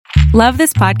Love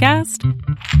this podcast?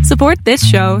 Support this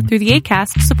show through the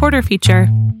Acast supporter feature.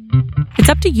 It's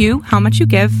up to you how much you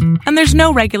give, and there's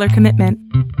no regular commitment.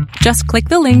 Just click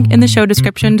the link in the show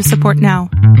description to support now.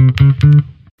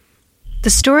 The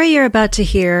story you're about to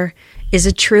hear is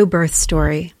a true birth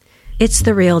story. It's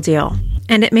the real deal,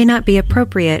 and it may not be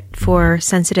appropriate for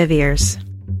sensitive ears.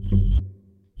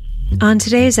 On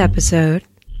today's episode...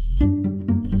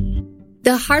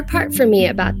 The hard part for me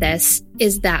about this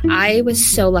is that I was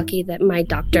so lucky that my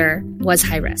doctor was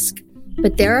high risk.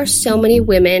 But there are so many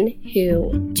women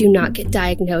who do not get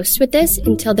diagnosed with this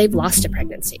until they've lost a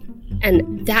pregnancy.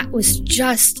 And that was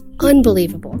just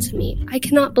unbelievable to me. I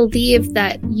cannot believe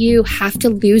that you have to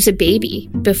lose a baby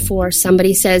before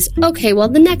somebody says, okay, well,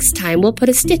 the next time we'll put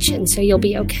a stitch in so you'll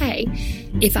be okay.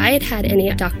 If I had had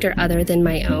any doctor other than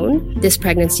my own, this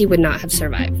pregnancy would not have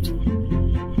survived.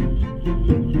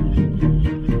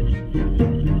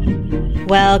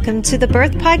 Welcome to the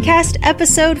Birth Podcast,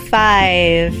 Episode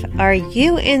 5. Are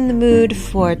you in the mood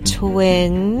for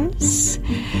twins?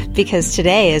 Because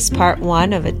today is part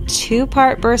 1 of a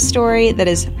 2-part birth story that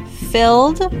is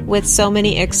filled with so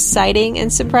many exciting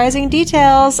and surprising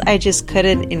details. I just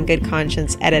couldn't, in good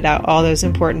conscience, edit out all those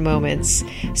important moments.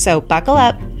 So buckle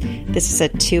up. This is a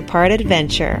 2-part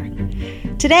adventure.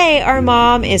 Today, our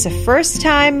mom is a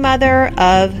first-time mother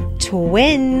of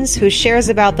twins who shares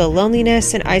about the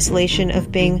loneliness and isolation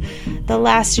of being the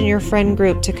last in your friend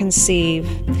group to conceive.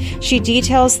 She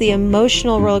details the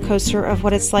emotional roller coaster of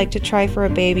what it's like to try for a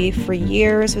baby for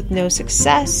years with no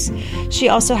success. She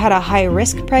also had a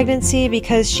high-risk pregnancy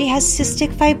because she has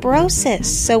cystic fibrosis,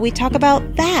 so we talk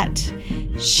about that.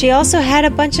 She also had a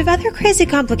bunch of other crazy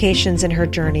complications in her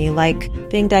journey, like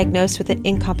being diagnosed with an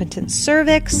incompetent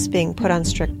cervix, being put on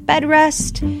strict bed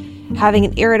rest, having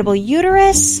an irritable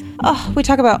uterus. Oh, we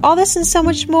talk about all this and so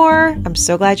much more. I'm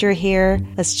so glad you're here.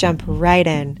 Let's jump right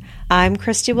in. I'm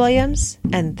Christy Williams,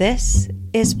 and this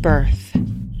is Birth.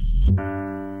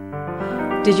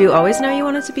 Did you always know you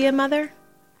wanted to be a mother?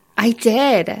 I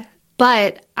did.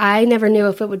 But I never knew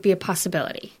if it would be a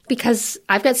possibility because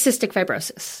I've got cystic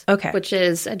fibrosis, which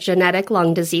is a genetic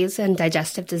lung disease and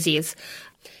digestive disease.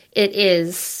 It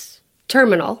is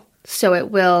terminal, so it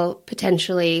will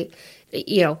potentially,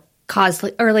 cause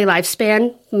early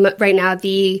lifespan. Right now,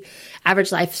 the average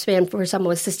lifespan for someone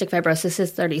with cystic fibrosis is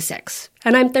 36,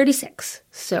 and I'm 36,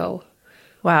 so...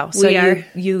 Wow, so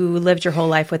you lived your whole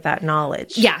life with that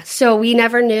knowledge. Yeah, so we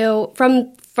never knew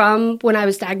from when I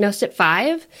was diagnosed at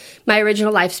 5, my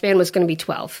original lifespan was going to be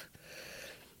 12.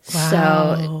 Wow.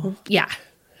 So, yeah,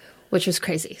 which was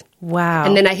crazy. Wow.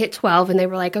 And then I hit 12, and they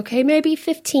were like, okay, maybe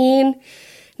 15. And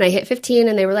I hit 15,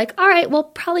 and they were like, all right, well,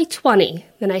 probably 20.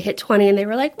 Then I hit 20, and they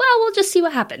were like, well, we'll just see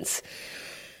what happens.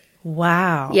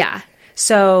 Wow. Yeah.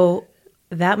 So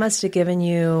that must have given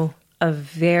you a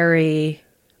very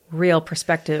real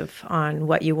perspective on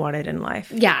what you wanted in life.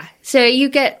 Yeah. So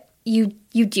you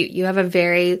have a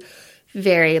very,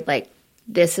 very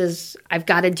I've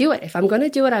got to do it. If I'm going to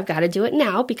do it, I've got to do it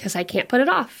now because I can't put it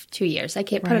off 2 years. I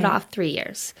can't put it off 3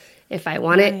 years. If I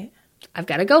want it, I've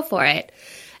got to go for it.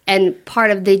 And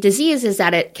part of the disease is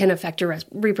that it can affect your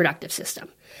reproductive system.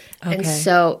 Okay. And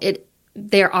so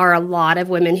there are a lot of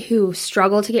women who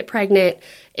struggle to get pregnant.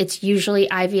 It's usually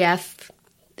IVF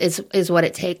is what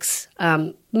it takes.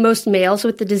 Most males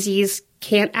with the disease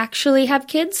can't actually have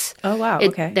kids. Oh, wow.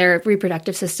 Okay. Their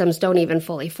reproductive systems don't even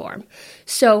fully form.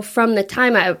 So from the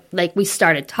time we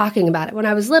started talking about it when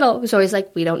I was little, it was always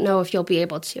like, we don't know if you'll be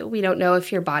able to. We don't know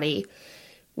if your body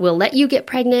will let you get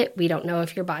pregnant. We don't know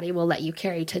if your body will let you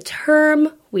carry to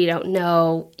term. We don't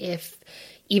know if,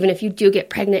 even if you do get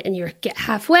pregnant and you get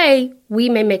halfway, we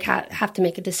may have to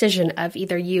make a decision of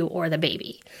either you or the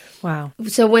baby. Wow.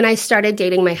 So when I started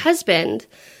dating my husband,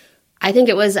 I think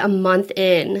it was a month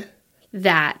in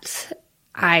that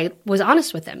I was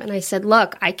honest with him. And I said,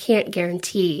 look, I can't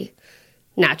guarantee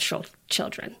natural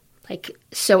children.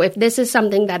 So if this is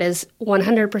something that is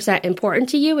 100% important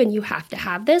to you and you have to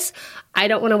have this, I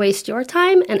don't want to waste your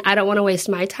time and I don't want to waste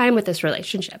my time with this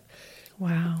relationship.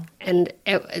 Wow. And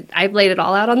I laid it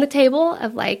all out on the table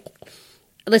of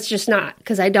let's just not,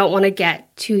 because I don't want to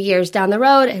get 2 years down the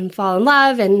road and fall in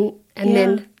love and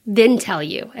then tell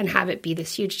you and have it be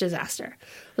this huge disaster.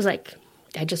 I was like,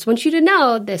 I just want you to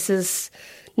know this is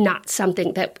not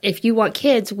something that if you want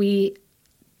kids, we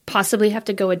possibly have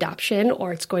to go adoption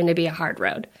or it's going to be a hard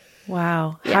road.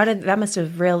 Wow. Yeah. That must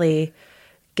have really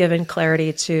given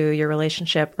clarity to your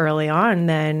relationship early on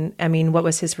then? I mean, what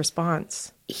was his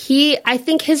response? I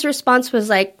think his response was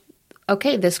like,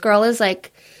 okay, this girl is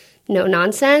no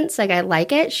nonsense. I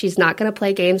like it. She's not going to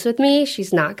play games with me.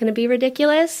 She's not going to be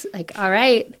ridiculous. All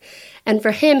right. And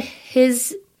for him,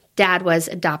 his dad was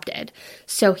adopted.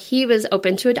 So he was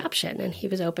open to adoption, and he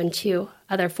was open to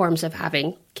other forms of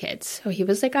having kids. So he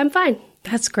was like, I'm fine.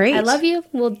 That's great. I love you.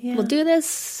 We'll do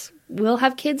this. We'll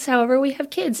have kids however we have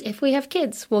kids. If we have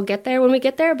kids, we'll get there when we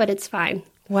get there, but it's fine.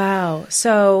 Wow.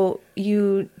 So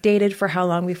you dated for how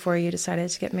long before you decided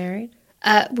to get married?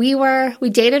 We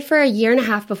dated for 1.5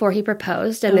 years before he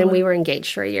proposed, and then we were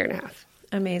engaged for 1.5 years.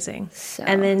 Amazing. So.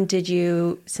 And then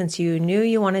since you knew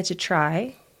you wanted to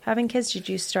try having kids, did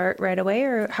you start right away?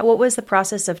 Or what was the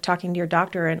process of talking to your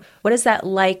doctor? And what is that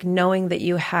like, knowing that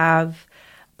you have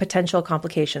potential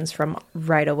complications from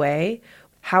right away?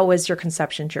 How was your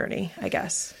conception journey, I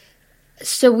guess?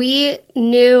 So we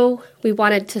knew we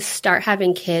wanted to start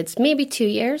having kids maybe 2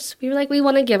 years. We were like, we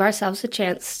want to give ourselves a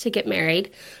chance to get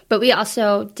married. But we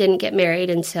also didn't get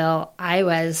married until I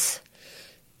was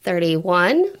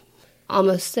 31,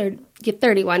 almost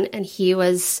 31, and he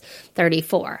was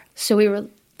 34. So we were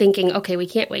thinking, okay, we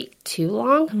can't wait too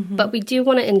long, but we do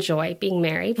want to enjoy being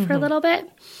married for a little bit.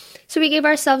 So we gave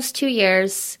ourselves 2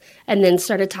 years and then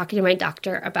started talking to my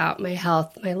doctor about my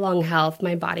health, my lung health,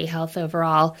 my body health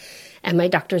overall. And my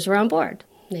doctors were on board.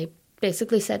 They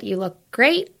basically said, you look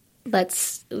great.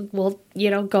 We'll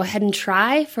go ahead and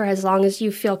try for as long as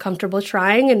you feel comfortable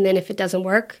trying. And then if it doesn't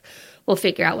work, we'll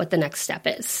figure out what the next step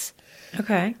is.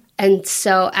 Okay. And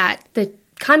so at the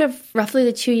kind of roughly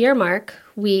the 2-year mark,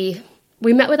 we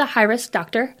met with a high-risk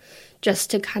doctor just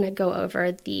to kind of go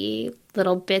over the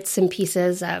little bits and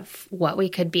pieces of what we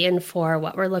could be in for,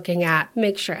 what we're looking at,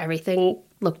 make sure everything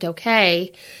looked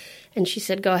okay. And she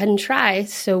said, go ahead and try.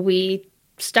 So we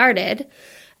started,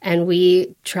 and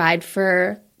we tried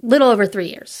for a little over 3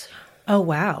 years. Oh,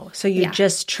 wow. So you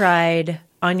just tried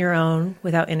on your own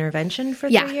without intervention for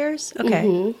 3 years? Okay.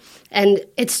 Mm-hmm. And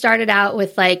it started out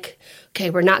with like, okay,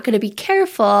 we're not going to be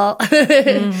careful.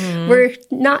 We're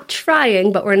not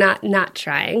trying, but we're not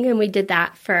trying. And we did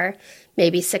that for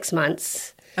maybe 6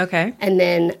 months. Okay. And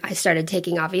then I started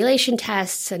taking ovulation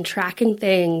tests and tracking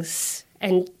things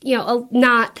and,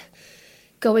 not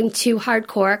going too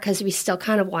hardcore because we still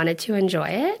kind of wanted to enjoy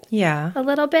it a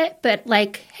little bit. But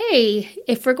like, hey,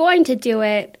 if we're going to do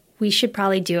it, we should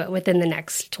probably do it within the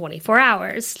next 24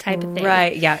 hours type of thing.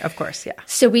 Right. Yeah, of course. Yeah.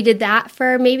 So we did that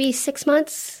for maybe 6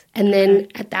 months. And then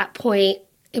at that point,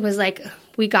 it was like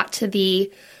we got to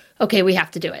okay, we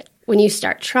have to do it. When you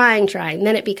start trying,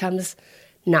 then it becomes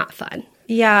not fun.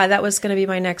 Yeah, that was going to be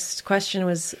my next question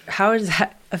was, how does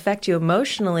that affect you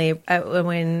emotionally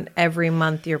when every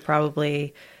month you're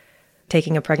probably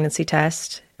taking a pregnancy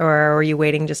test? Or are you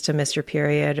waiting just to miss your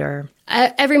period? Or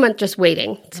every month just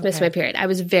waiting to miss my period. I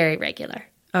was very regular.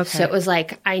 Okay. So it was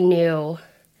like I knew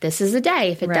this is the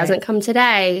day. If it doesn't come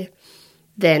today,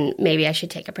 then maybe I should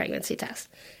take a pregnancy test.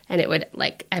 And it would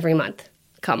like every month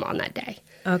come on that day.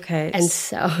 Okay. And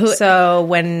so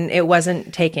when it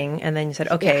wasn't taking and then you said,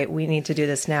 okay, we need to do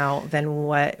this now, then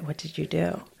what did you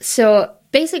do? So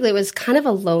basically it was kind of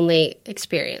a lonely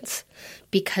experience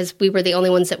because we were the only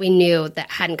ones that we knew that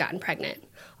hadn't gotten pregnant.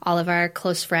 All of our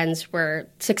close friends were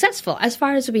successful as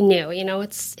far as we knew.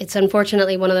 It's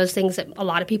unfortunately one of those things that a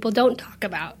lot of people don't talk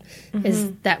about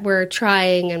is that we're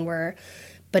trying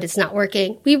but it's not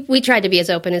working. We tried to be as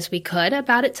open as we could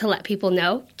about it to let people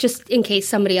know, just in case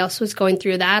somebody else was going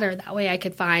through that, or that way I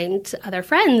could find other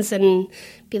friends and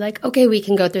be like, okay, we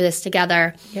can go through this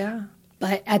together. Yeah.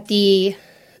 But at the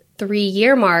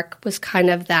 3-year mark was kind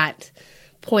of that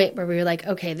point where we were like,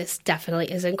 okay, this definitely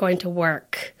isn't going to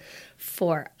work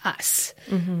for us.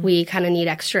 We kind of need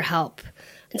extra help.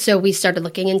 And so we started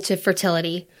looking into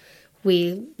fertility.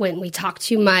 We talked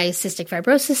to my cystic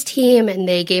fibrosis team, and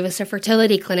they gave us a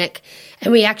fertility clinic.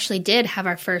 And we actually did have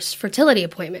our first fertility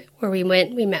appointment where we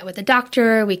met with a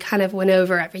doctor. We kind of went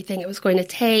over everything it was going to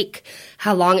take,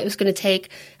 how long it was going to take,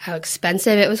 how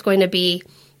expensive it was going to be,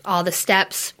 all the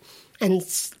steps. And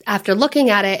after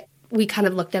looking at it, we kind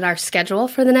of looked at our schedule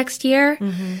for the next year.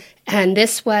 And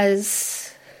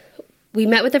we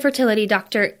met with the fertility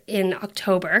doctor in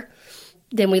October.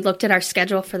 Then we looked at our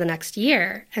schedule for the next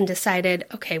year and decided,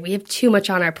 okay, we have too much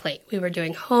on our plate. We were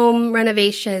doing home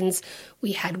renovations.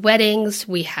 We had weddings.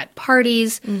 We had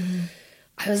parties.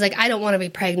 I was like, I don't want to be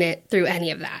pregnant through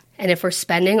any of that. And if we're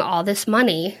spending all this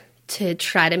money to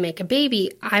try to make a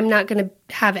baby, I'm not going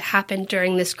to have it happen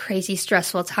during this crazy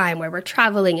stressful time where we're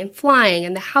traveling and flying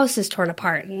and the house is torn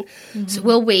apart. And so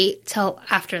we'll wait till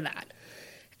after that.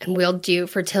 And we'll do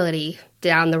fertility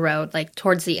down the road, like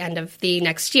towards the end of the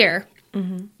next year.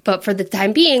 But for the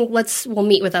time being, we'll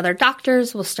meet with other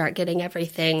doctors. We'll start getting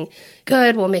everything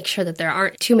good. We'll make sure that there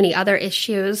aren't too many other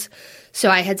issues. So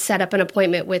I had set up an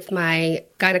appointment with my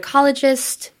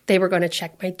gynecologist. They were going to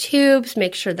check my tubes,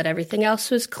 make sure that everything else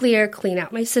was clear, clean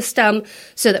out my system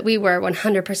so that we were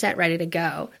 100% ready to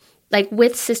go. Like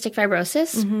with cystic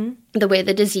fibrosis, the way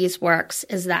the disease works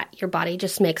is that your body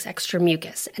just makes extra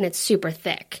mucus and it's super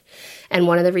thick. And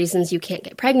one of the reasons you can't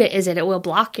get pregnant is that it will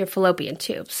block your fallopian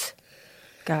tubes.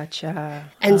 Gotcha.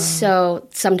 And so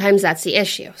sometimes that's the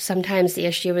issue. Sometimes the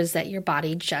issue is that your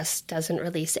body just doesn't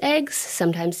release eggs.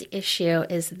 Sometimes the issue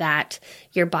is that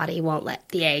your body won't let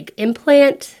the egg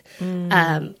implant.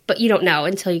 But you don't know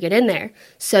until you get in there.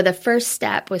 So the first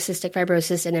step with cystic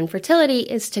fibrosis and infertility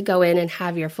is to go in and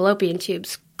have your fallopian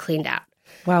tubes cleaned out.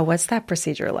 Wow, what's that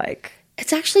procedure like?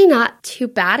 It's actually not too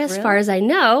bad as far as I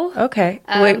know. Okay.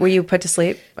 Wait, were you put to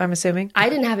sleep, I'm assuming? I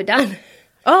didn't have it done.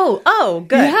 Oh,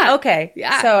 good. Yeah. Okay.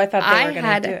 Yeah. So I thought they were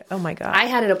going to do it. Oh, my God. I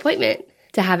had an appointment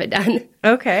to have it done.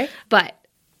 Okay. But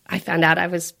I found out I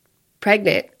was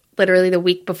pregnant literally the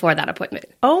week before that appointment.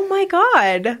 Oh, my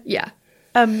God. Yeah.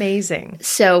 Amazing.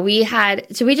 So we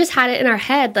just had it in our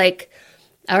head, like,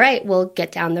 all right, we'll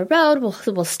get down the road.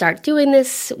 We'll start doing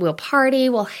this. We'll party.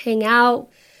 We'll hang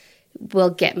out. We'll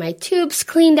get my tubes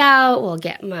cleaned out. We'll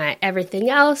get my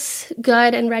everything else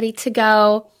good and ready to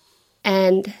go.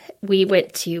 And we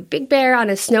went to Big Bear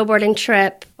on a snowboarding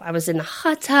trip. I was in the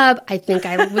hot tub. I think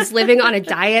I was living on a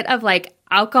diet of like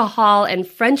alcohol and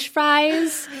French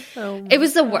fries. It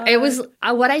was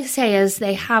what I say is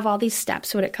they have all these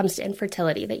steps when it comes to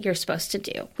infertility that you're supposed to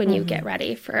do when you get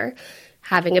ready for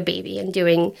having a baby and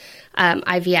doing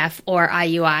IVF or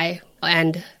IUI.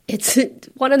 And it's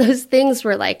one of those things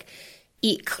where like,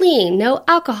 eat clean, no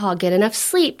alcohol, get enough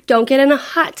sleep, don't get in a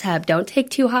hot tub, don't take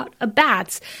too hot of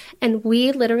baths. And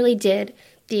we literally did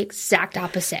the exact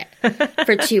opposite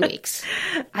for 2 weeks.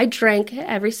 I drank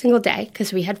every single day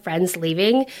because we had friends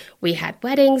leaving, we had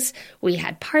weddings, we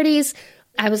had parties.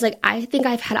 I was like, I think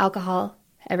I've had alcohol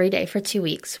every day for 2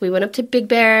 weeks. We went up to Big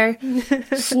Bear,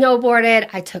 snowboarded.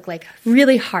 I took like a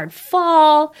really hard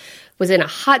fall, was in a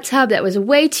hot tub that was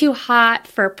way too hot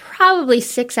for probably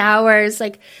 6 hours.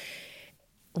 Like,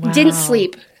 wow. Didn't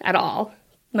sleep at all.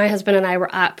 My husband and I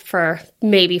were up for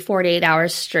maybe 48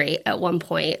 hours straight at one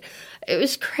point. It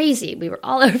was crazy. We were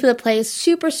all over the place,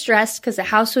 super stressed because the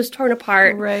house was torn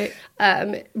apart. Right.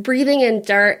 Breathing in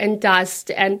dirt and dust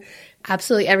and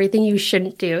absolutely everything you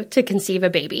shouldn't do to conceive a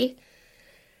baby.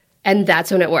 And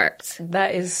that's when it worked.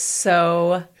 That is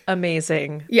so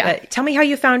amazing. Yeah. Tell me how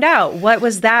you found out. What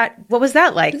was that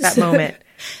like, that moment?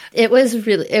 It was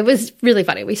really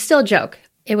funny. We still joke.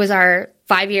 It was our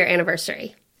 5-year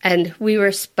anniversary, and we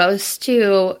were supposed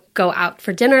to go out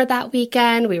for dinner that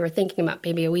weekend. We were thinking about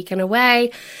maybe a weekend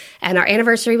away, and our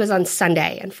anniversary was on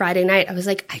Sunday. And Friday night, I was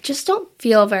like, I just don't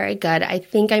feel very good. I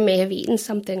think I may have eaten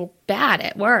something bad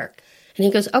at work. And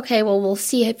he goes, okay, well, we'll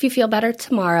see if you feel better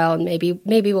tomorrow, and maybe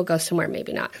we'll go somewhere,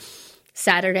 maybe not.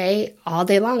 Saturday, all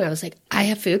day long, I was like, I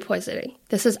have food poisoning.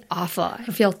 This is awful. I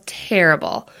feel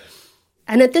terrible.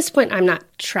 And at this point, I'm not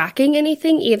tracking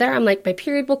anything either. I'm like, my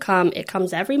period will come. It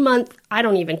comes every month. I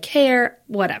don't even care,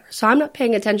 whatever. So I'm not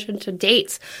paying attention to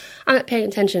dates. I'm not paying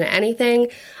attention to anything.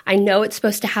 I know it's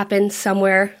supposed to happen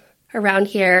somewhere around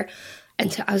here.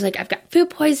 And so I was like, I've got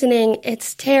food poisoning.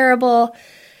 It's terrible.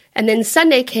 And then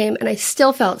Sunday came and I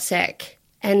still felt sick.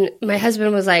 And my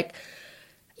husband was like,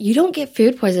 you don't get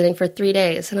food poisoning for 3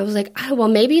 days. And I was like, oh, well,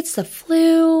 maybe it's the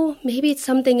flu. Maybe it's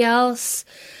something else.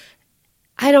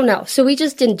 I don't know. So we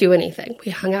just didn't do anything.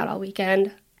 We hung out all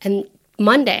weekend. And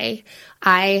Monday,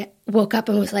 I woke up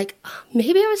and was like, oh,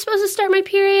 maybe I was supposed to start my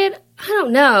period. I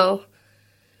don't know.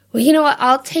 Well, you know what?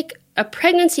 I'll take a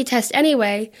pregnancy test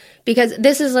anyway, because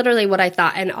this is literally what I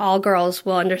thought. And all girls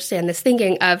will understand this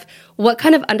thinking of, what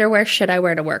kind of underwear should I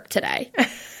wear to work today?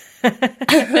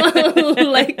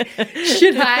 Like,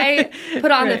 should I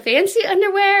put on the fancy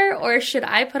underwear or should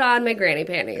I put on my granny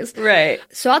panties? Right.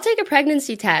 So I'll take a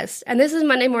pregnancy test. And this is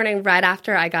Monday morning right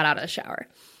after I got out of the shower.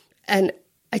 And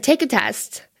I take a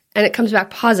test and it comes back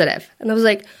positive. And I was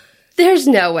like, there's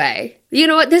no way. You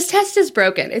know what? This test is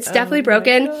broken. It's definitely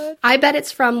broken. God. I bet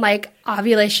it's from like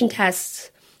ovulation tests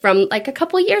from like a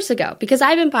couple of years ago, because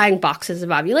I've been buying boxes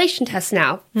of ovulation tests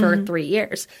now for 3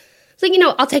 years. It's like, you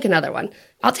know, I'll take another one.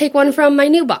 I'll take one from my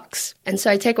new box. And so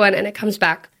I take one and it comes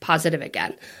back positive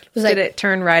again. Did it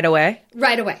turn right away?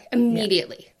 Right away.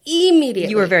 Immediately. Yeah. Immediately.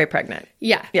 You were very pregnant.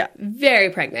 Yeah. Yeah. Very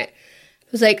pregnant.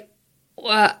 It was like, you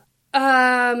know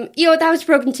what? That was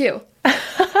broken too.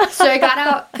 So I got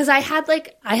out because I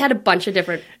had a bunch of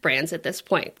different brands at this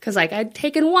point, because like I'd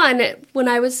taken one when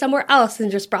I was somewhere else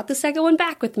and just brought the second one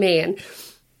back with me. And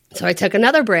so I took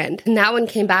another brand and that one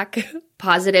came back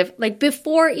positive, like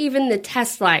before even the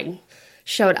test line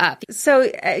showed up. So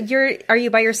are you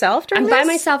by yourself during I'm this? by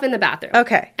myself in the bathroom.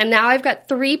 Okay. And now I've got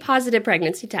 3 positive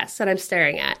pregnancy tests that I'm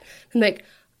staring at. I'm like,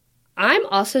 I'm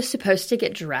also supposed to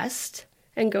get dressed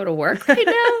and go to work right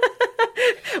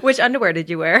now? Which underwear did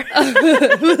you wear?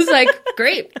 It was like,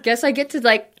 great. Guess I get to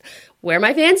like wear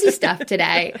my fancy stuff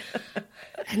today.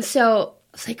 And so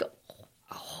I was like,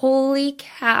 holy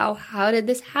cow, how did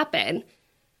this happen?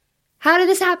 How did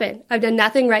this happen? I've done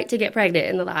nothing right to get pregnant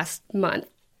in the last month.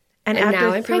 And now after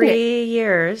I'm 3 pregnant.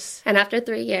 years, And after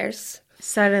 3 years,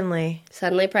 suddenly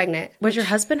pregnant. was your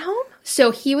husband home? So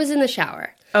he was in the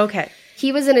shower. Okay.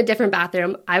 He was in a different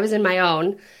bathroom. I was in my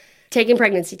own, taking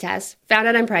pregnancy tests, found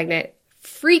out I'm pregnant,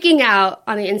 freaking out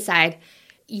on the inside.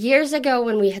 Years ago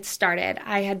when we had started,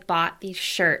 I had bought these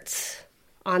shirts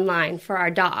online for our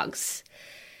dogs.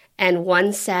 And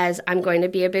one says, I'm going to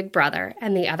be a big brother.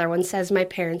 And the other one says, my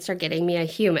parents are getting me a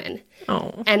human.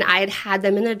 Oh. And I had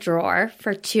them in the drawer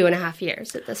for 2.5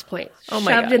 years at this point. Oh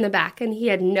my shoved God. in the back. And he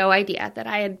had no idea that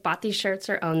I had bought these shirts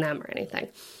or owned them or anything.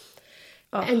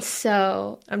 Oh. And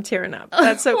so... I'm tearing up.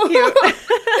 That's so cute.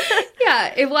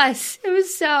 Yeah, it was. It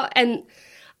was so... And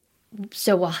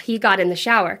so while he got in the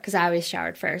shower, because I always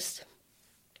showered first,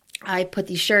 I put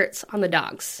these shirts on the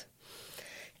dogs.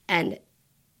 And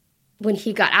when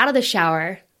he got out of the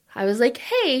shower, I was like,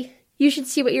 hey, you should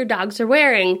see what your dogs are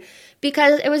wearing.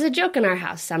 Because it was a joke in our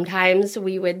house. Sometimes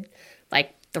we would,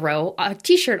 like, throw a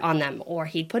T-shirt on them, or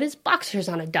he'd put his boxers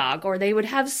on a dog, or they would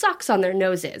have socks on their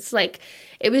noses. Like,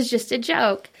 it was just a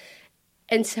joke.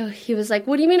 And so he was like,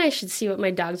 what do you mean I should see what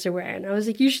my dogs are wearing? I was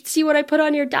like, you should see what I put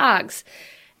on your dogs.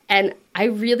 And I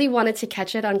really wanted to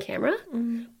catch it on camera,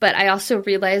 but I also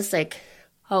realized, like,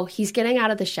 oh, he's getting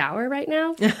out of the shower right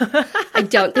now. I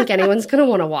don't think anyone's going to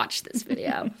want to watch this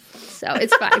video. So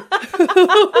it's fine.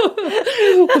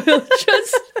 We'll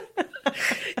just,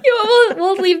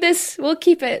 we'll leave this, we'll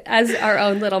keep it as our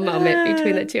own little moment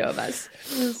between the two of us.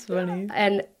 That's funny.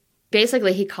 And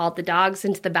basically he called the dogs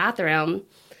into the bathroom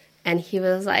and he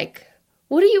was like,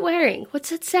 what are you wearing?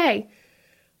 What's it say?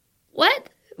 What?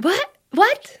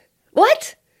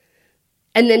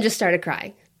 And then just started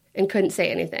crying and couldn't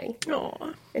say anything.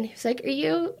 Aw. And he was like, are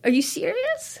you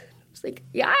serious? I was like,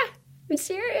 yeah, I'm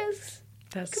serious.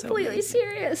 That's Completely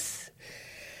serious.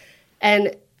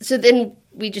 And so then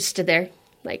we just stood there,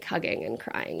 like, hugging and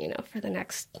crying, for the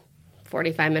next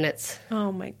 45 minutes.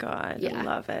 Oh, my God. Yeah. I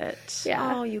love it.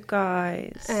 Yeah. Oh, you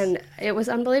guys. And it was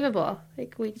unbelievable.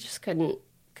 Like, we just couldn't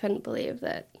believe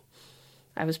that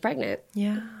I was pregnant.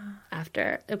 Yeah.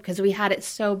 After, because we had it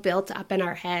so built up in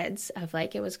our heads of,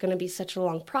 like, it was going to be such a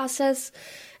long process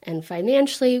and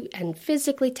financially and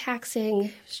physically taxing.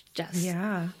 It was just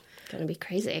going to be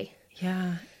crazy.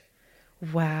 Yeah.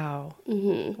 Wow.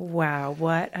 Mm-hmm. Wow.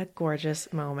 What a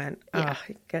gorgeous moment. Yeah.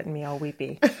 Oh, getting me all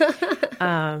weepy.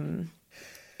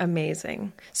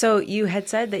 Amazing. So you had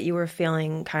said that you were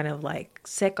feeling kind of like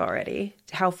sick already.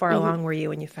 How far along were you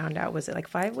when you found out? Was it like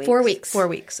 5 weeks? 4 weeks. 4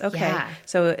 weeks. Okay. Yeah.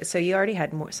 So you already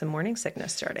had some morning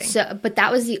sickness starting. So, but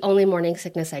that was the only morning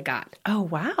sickness I got. Oh,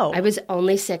 wow. I was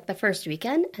only sick the first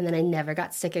weekend, and then I never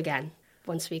got sick again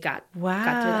once we got through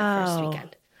that first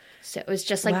weekend. So it was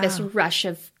just like this rush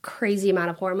of crazy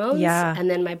amount of hormones, and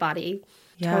then my body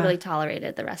totally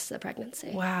tolerated the rest of the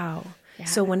pregnancy. Wow. Yeah.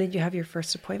 So when did you have your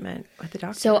first appointment with the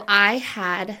doctor? So I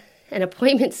had an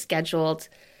appointment scheduled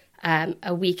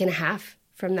a week and a half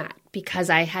from that because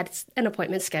I had an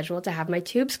appointment scheduled to have my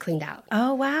tubes cleaned out.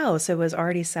 Oh, wow. So it was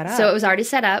already set up. So it was already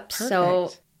set up. Perfect.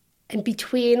 So in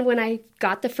between when I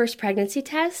got the first pregnancy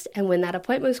test and when that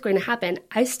appointment was going to happen,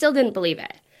 I still didn't believe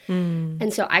it.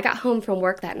 And so I got home from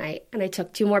work that night and I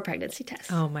took 2 more pregnancy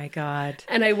tests. Oh, my God.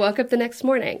 And I woke up the next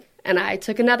morning and I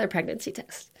took another pregnancy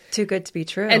test. Too good to be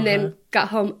true. And then got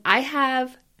home. I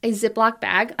have a Ziploc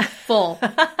bag full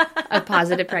of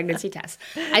positive pregnancy tests.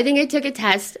 I think I took a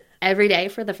test every day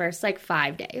for the first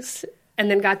 5 days. And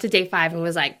then got to day 5 and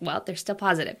was like, well, they're still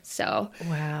positive. So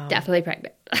definitely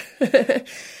pregnant.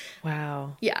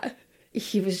 Wow. Yeah.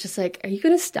 He was just like, are you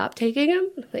going to stop taking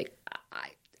them? I'm like,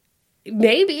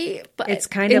 maybe, but it's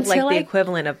kind of like the until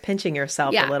equivalent of pinching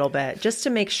yourself a little bit just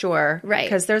to make sure. Right.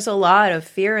 Because there's a lot of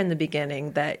fear in the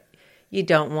beginning that you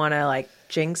don't want to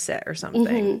jinx it or something.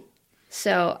 Mm-hmm.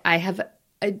 So I have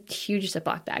a huge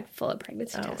Ziploc bag full of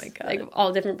pregnancy tests. Oh my God.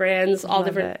 All different brands, all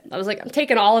different. I was like, I'm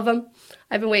taking all of them.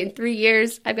 I've been waiting 3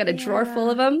 years. I've got a drawer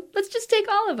full of them. Let's just take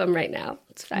all of them right now.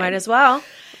 It's fine. Might as well.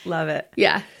 Love it.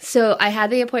 Yeah. So I had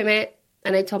the appointment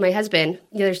and I told my husband,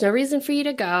 there's no reason for you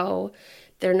to go.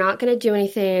 They're not going to do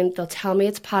anything. They'll tell me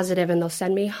it's positive and they'll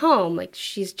send me home.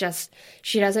 She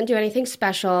doesn't do anything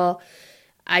special.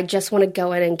 I just want to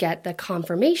go in and get the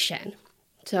confirmation.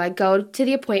 So I go to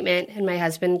the appointment, and my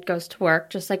husband goes to work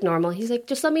just like normal. He's like,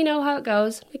 just let me know how it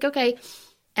goes. I'm like, okay.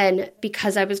 And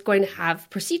because I was going to have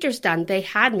procedures done, they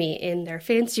had me in their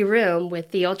fancy room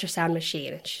with the ultrasound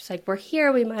machine. And she's like, we're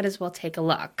here. We might as well take a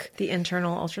look. The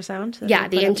internal ultrasound? Yeah,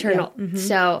 the internal. Yeah. Mm-hmm.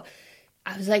 So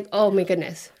I was like, oh, my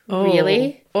goodness.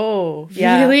 Really? Oh,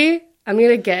 yeah. Really? I'm going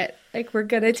to get, like, we're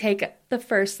going to take the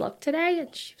first look today?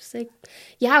 And she was like,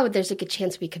 yeah, there's a good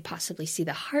chance we could possibly see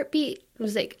the heartbeat. I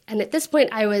was like, and at this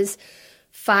point, I was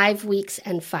 5 weeks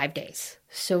and 5 days.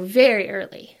 So very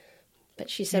early. But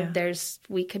she said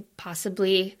we could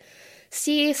possibly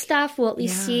see stuff. We'll at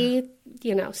least see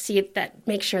that,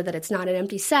 make sure that it's not an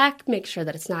empty sac, make sure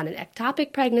that it's not an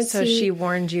ectopic pregnancy. So she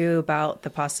warned you about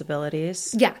the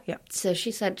possibilities? Yeah. So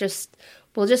she said,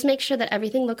 we'll just make sure that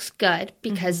everything looks good,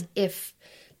 because if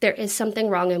there is something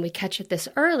wrong and we catch it this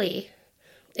early,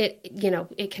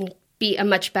 it can be a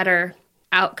much better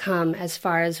outcome as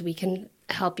far as we can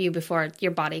help you before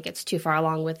your body gets too far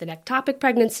along with an ectopic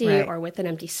pregnancy or with an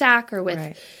empty sac or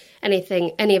with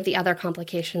any of the other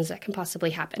complications that can possibly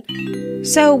happen.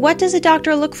 So what does a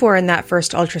doctor look for in that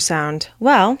first ultrasound?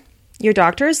 Well, your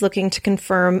doctor is looking to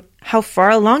confirm how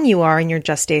far along you are in your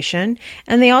gestation,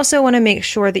 and they also want to make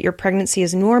sure that your pregnancy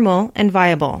is normal and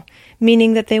viable,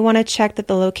 meaning that they want to check that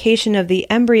the location of the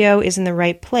embryo is in the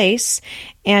right place,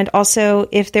 and also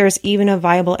if there's even a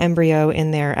viable embryo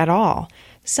in there at all.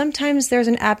 Sometimes there's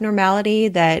an abnormality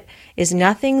that is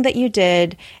nothing that you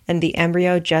did and the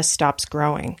embryo just stops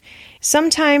growing.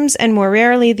 Sometimes, and more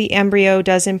rarely, the embryo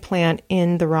does implant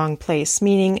in the wrong place,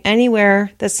 meaning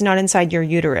anywhere that's not inside your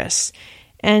uterus.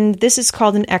 And this is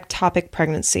called an ectopic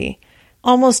pregnancy.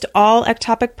 Almost all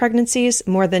ectopic pregnancies,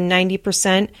 more than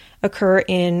 90%, occur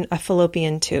in a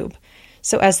fallopian tube.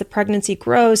 So as the pregnancy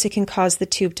grows, it can cause the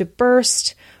tube to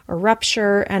burst or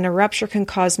rupture, and a rupture can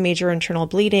cause major internal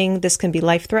bleeding. This can be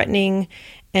life-threatening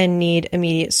and need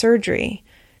immediate surgery.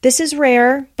 This is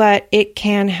rare, but it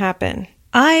can happen.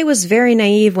 I was very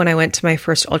naive when I went to my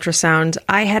first ultrasound.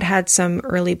 I had some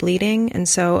early bleeding, and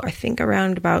so I think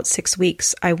around about 6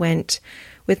 weeks, I went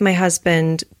with my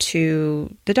husband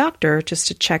to the doctor just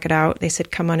to check it out. They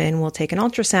said, come on in, we'll take an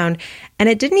ultrasound. And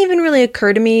it didn't even really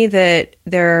occur to me that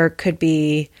there could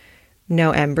be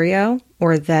no embryo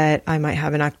or that I might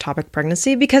have an ectopic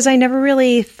pregnancy, because I never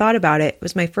really thought about it. It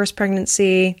was my first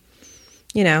pregnancy,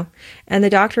 and the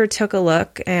doctor took a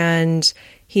look and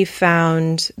he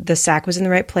found the sac was in the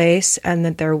right place and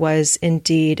that there was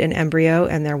indeed an embryo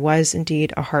and there was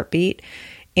indeed a heartbeat.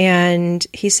 And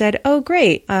he said, oh,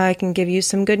 great, I can give you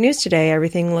some good news today.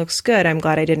 Everything looks good. I'm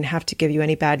glad I didn't have to give you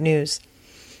any bad news.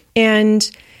 And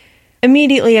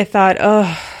immediately I thought,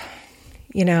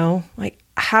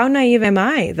 how naive am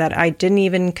I that I didn't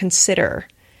even consider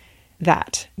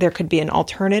that there could be an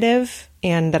alternative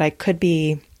and that I could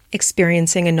be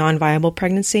experiencing a non-viable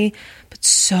pregnancy. But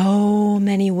so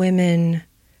many women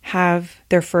have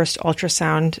their first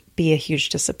ultrasound be a huge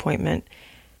disappointment.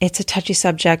 It's a touchy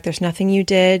subject. There's nothing you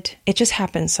did. It just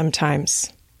happens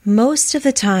sometimes. Most of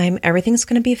the time, everything's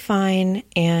going to be fine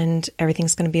and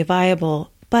everything's going to be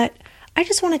viable. But I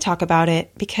just want to talk about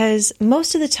it because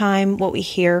most of the time what we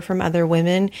hear from other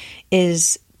women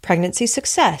is pregnancy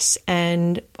success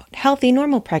and healthy,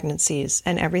 normal pregnancies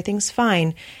and everything's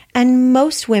fine. And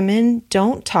most women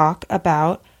don't talk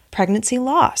about pregnancy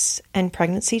loss and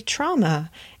pregnancy trauma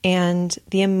and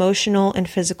the emotional and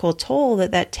physical toll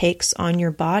that takes on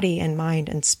your body and mind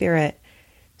and spirit.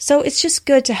 So it's just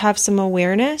good to have some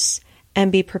awareness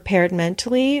and be prepared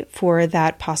mentally for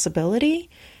that possibility,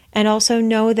 and also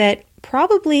know that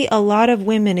probably a lot of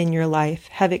women in your life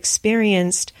have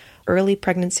experienced early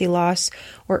pregnancy loss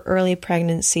or early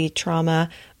pregnancy trauma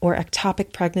or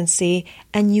ectopic pregnancy,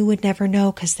 and you would never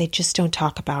know because they just don't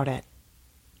talk about it.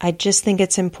 I just think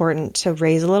it's important to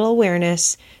raise a little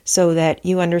awareness so that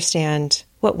you understand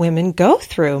what women go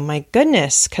through. My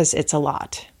goodness, because it's a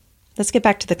lot. Let's get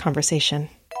back to the conversation.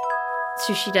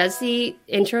 So she does the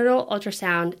internal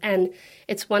ultrasound, and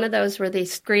it's one of those where they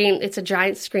screen, it's a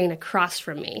giant screen across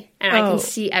from me, and I can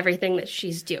see everything that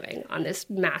she's doing on this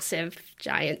massive,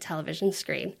 giant television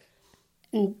screen.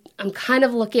 And I'm kind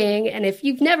of looking, and if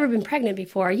you've never been pregnant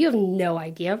before, you have no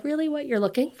idea really what you're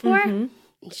looking for. Mm-hmm.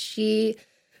 And she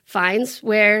finds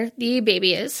where the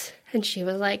baby is, and she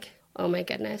was like, oh my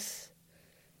goodness,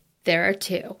 there are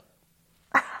two.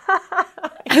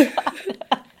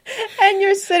 And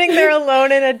you're sitting there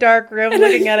alone in a dark room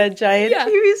looking at a giant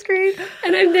TV screen.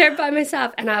 And I'm there by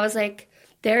myself. And I was like,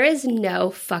 there is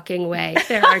no fucking way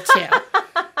there are two.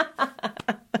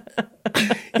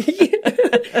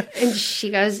 And she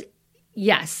goes,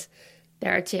 yes,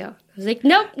 there are two. I was like,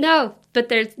 nope, no, but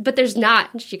there's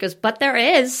not. And she goes, but there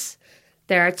is.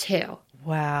 There are 2.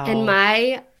 Wow. And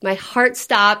my heart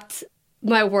stopped.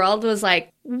 My world was like,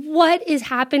 what is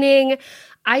happening?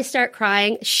 I start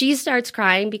crying. She starts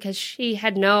crying because she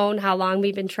had known how long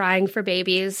we've been trying for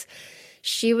babies.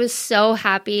 She was so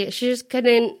happy. She just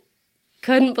couldn't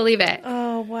believe it.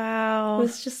 Oh, wow. It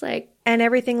was just like... And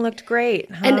everything looked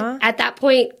great, huh? And at that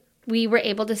point, we were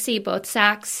able to see both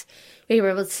sacs. We were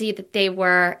able to see that they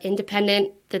were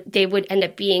independent, that they would end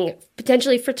up being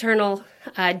potentially fraternal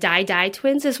die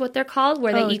twins is what they're called,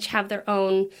 where they each have their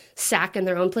own sac and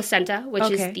their own placenta, which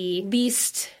is the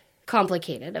least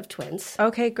complicated of twins.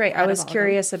 Okay, great. I was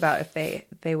curious about if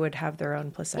they would have their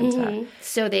own placenta. Mm-hmm.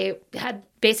 So they had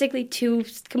basically 2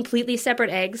 completely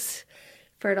separate eggs,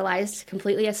 fertilized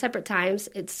completely at separate times.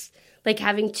 It's like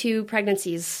having 2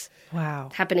 pregnancies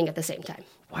happening at the same time.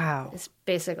 Wow. It's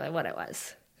basically what it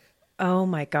was. Oh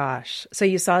my gosh. So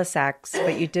you saw sacs,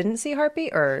 but you didn't see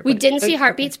heartbeat? We didn't see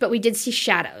heartbeats, but we did see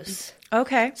shadows.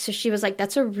 Okay. So she was like,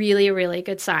 that's a really, really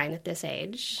good sign at this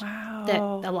age. Wow.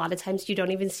 That a lot of times you don't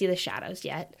even see the shadows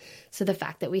yet. So the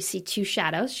fact that we see 2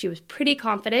 shadows, she was pretty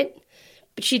confident.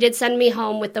 But she did send me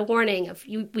home with the warning of,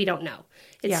 we don't know.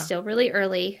 It's still really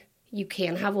early. You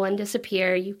can have one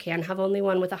disappear. You can have only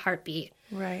one with a heartbeat.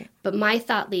 Right. But my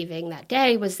thought leaving that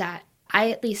day was that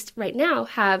I, at least right now,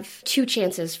 have 2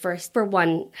 chances for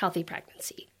one healthy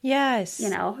pregnancy. Yes. You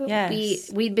know, yes.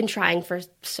 we'd been trying for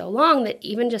so long that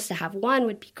even just to have one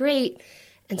would be great.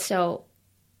 And so,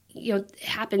 you know, it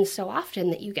happens so often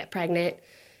that you get pregnant,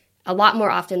 a lot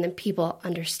more often than people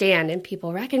understand and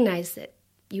people recognize that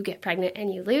you get pregnant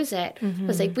and you lose it. Mm-hmm. It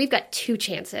was like, we've got 2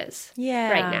 chances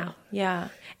right now. Yeah.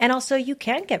 And also you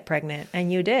can get pregnant,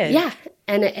 and you did. Yeah.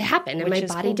 And it happened, and my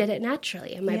body did it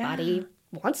naturally, and my body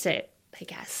wants it, I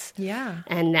guess. Yeah.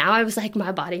 And now I was like,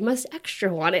 my body must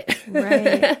extra want it.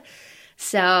 Right.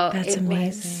 So that's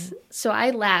amazing. So I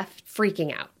left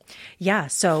freaking out. Yeah.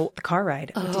 So the car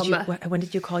ride. When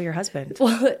did you call your husband?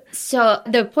 Well, so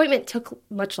the appointment took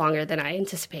much longer than I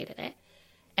anticipated it.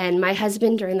 And my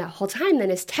husband during that whole time then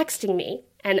is texting me.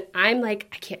 And I'm like,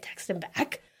 I can't text him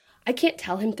back. I can't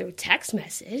tell him through text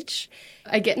message.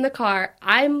 I get in the car.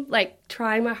 I'm like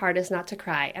trying my hardest not to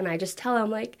cry. And I just tell him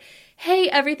like, hey,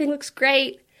 everything looks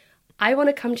great. I want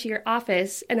to come to your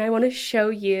office and I want to show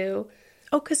you.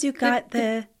 Oh, because you got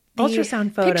the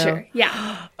ultrasound photo. Picture.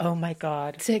 Yeah. Oh my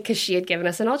God. Because she had given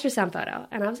us an ultrasound photo.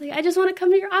 And I was like, I just want to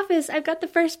come to your office. I've got the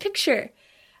first picture.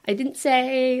 I didn't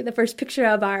say the first picture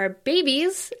of our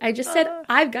babies. I just said,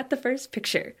 I've got the first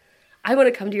picture. I want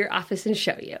to come to your office and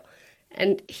show you.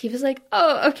 And he was like,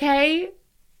 oh, okay.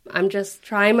 I'm just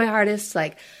trying my hardest to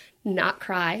like not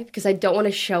cry because I don't want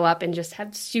to show up and just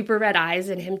have super red eyes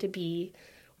and him to be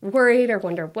worried or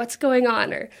wonder what's going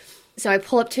on. So I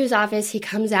pull up to his office. He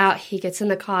comes out. He gets in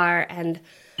the car and...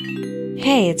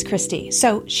 Hey, it's Christy.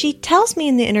 So she tells me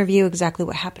in the interview exactly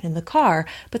what happened in the car,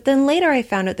 but then later I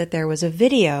found out that there was a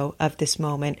video of this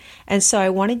moment, and so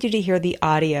I wanted you to hear the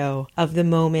audio of the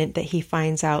moment that he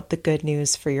finds out the good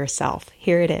news for yourself.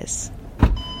 Here it is.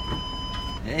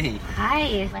 Hey.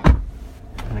 Hi.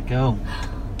 How'd it go?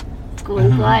 It's going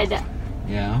good.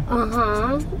 Yeah?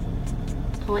 Uh-huh.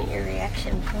 I want your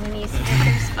reaction when you see the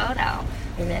first photo.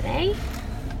 Is it A?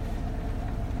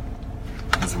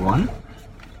 That's 1?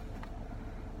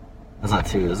 That's not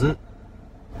 2, is it?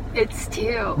 It's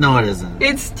 2. No, it isn't.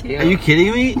 It's 2. Are you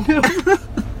kidding me? No.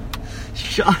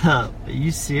 Shut up. Are you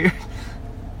serious?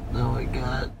 Oh my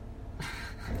God.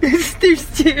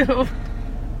 There's 2.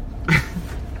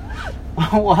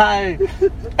 Why?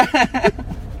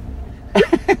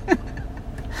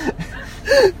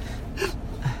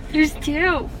 There's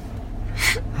 2.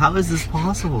 How is this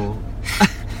possible?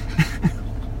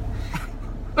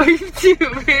 Are you 2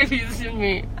 babies to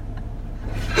me?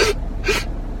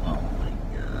 Oh my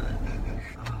God.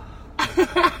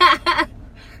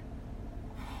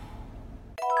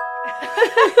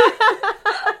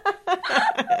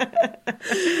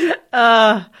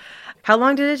 How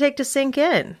long did it take to sink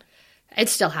in? It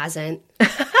still hasn't.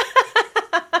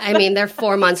 I mean, they're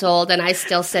 4 months old, and I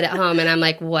still sit at home, and I'm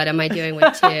like, what am I doing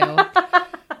with 2?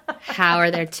 How are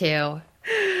there 2?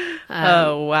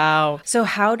 Oh, wow. So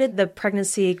how did the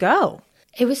pregnancy go?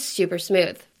 It was super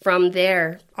smooth. From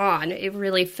there on, it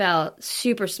really felt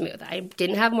super smooth. I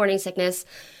didn't have morning sickness.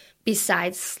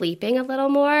 Besides sleeping a little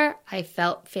more, I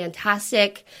felt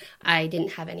fantastic. I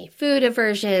didn't have any food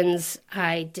aversions.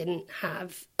 I didn't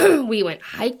have... we went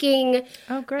hiking.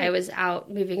 Oh, great. I was out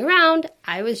moving around.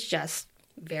 I was just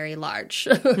very large.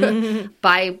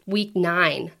 By week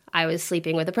 9, I was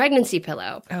sleeping with a pregnancy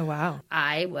pillow. Oh, wow.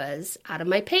 I was out of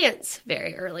my pants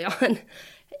very early on.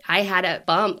 I had a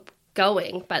bump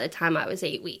going by the time I was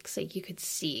 8 weeks. Like you could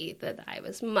see that I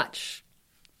was much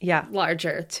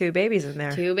larger. 2 babies in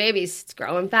there. 2 babies. It's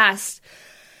growing fast.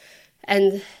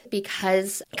 And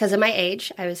because of my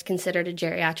age, I was considered a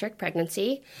geriatric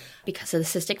pregnancy. Because of the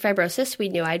cystic fibrosis, we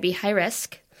knew I'd be high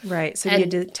risk. Right. So you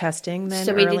did testing then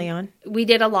early on? We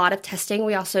did a lot of testing.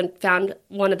 We also found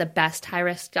one of the best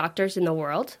high-risk doctors in the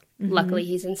world. Mm-hmm. Luckily,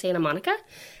 he's in Santa Monica,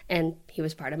 and he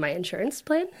was part of my insurance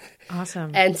plan. Awesome.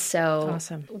 And so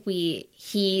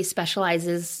he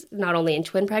specializes not only in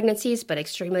twin pregnancies, but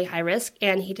extremely high risk,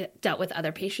 and he dealt with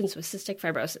other patients with cystic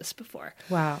fibrosis before.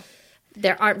 Wow.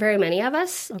 There aren't very many of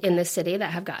us in the city that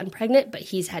have gotten pregnant, but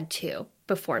he's had 2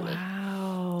 before me.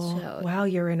 Wow,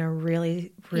 you're in a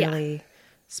really, really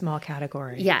small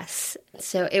category. Yes.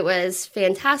 So it was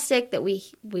fantastic that we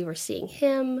were seeing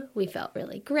him. We felt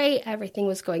really great. Everything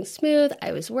was going smooth.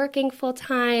 I was working full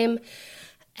time,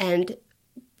 and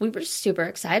we were super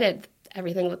excited.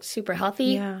 Everything looked super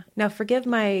healthy. Yeah. Now, forgive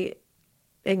my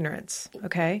ignorance,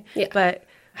 okay? Yeah. But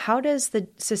how does the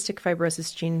cystic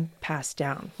fibrosis gene pass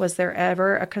down? Was there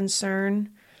ever a concern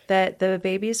that the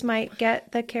babies might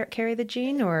get carry the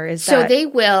gene, or is that... So they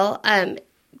will.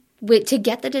 To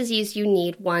get the disease, you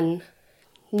need 1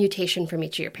 mutation from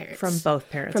each of your parents. From both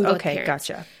parents. From both okay, parents.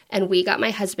 Gotcha. And we got my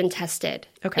husband tested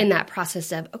in that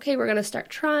process of, we're going to start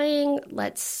trying.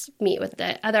 Let's meet with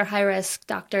the other high-risk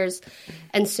doctors.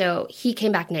 And so he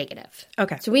came back negative.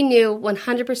 Okay. So we knew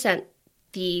 100%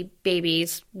 the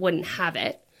babies wouldn't have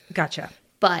it. Gotcha.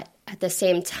 But at the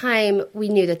same time, we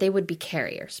knew that they would be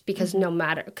carriers because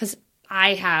because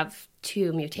I have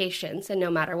 2 mutations, and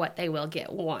no matter what, they will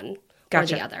get one or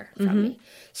the other from me.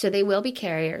 So they will be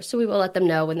carriers. So we will let them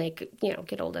know when they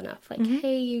get old enough. Like,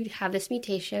 hey, you have this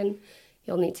mutation.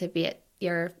 You'll need to be at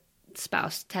your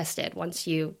spouse tested once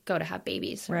you go to have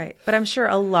babies. Right. But I'm sure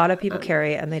a lot of people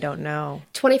carry it and they don't know.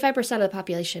 25% of the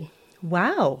population.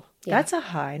 Wow. Yeah. That's a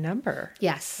high number.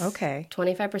 Yes. Okay.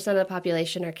 25% of the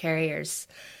population are carriers.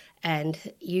 And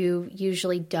you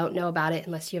usually don't know about it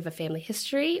unless you have a family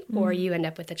history or you end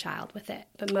up with a child with it.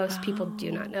 But most people do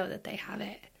not know that they have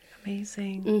it.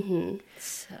 Amazing. Mm-hmm.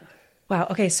 So. Wow.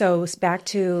 Okay. So back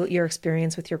to your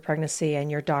experience with your pregnancy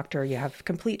and your doctor. You have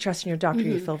complete trust in your doctor.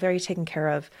 You feel very taken care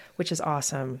of, which is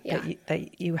awesome. Yeah.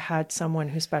 That you had someone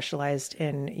who specialized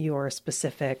in your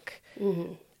specific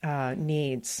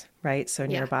needs, right? So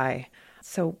nearby.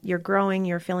 So you're growing,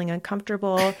 you're feeling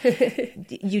uncomfortable.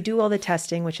 You do all the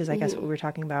testing, which is, I guess, what we were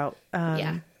talking about.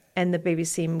 And the babies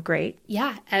seem great.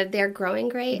 Yeah. They're growing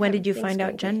great. When did you find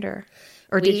out gender?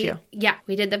 Or did you? Yeah,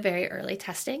 we did the very early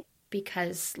testing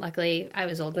because luckily I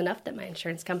was old enough that my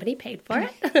insurance company paid for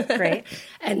it. Great.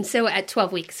 And so at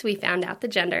 12 weeks, we found out the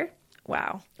gender.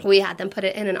 Wow. We had them put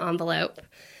it in an envelope,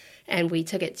 and we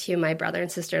took it to my brother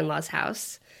and sister-in-law's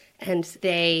house, and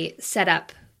they set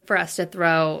up for us to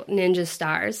throw ninja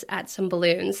stars at some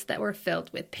balloons that were filled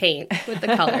with paint with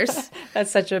the colors.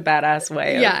 That's such a badass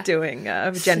way of doing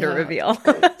a gender reveal.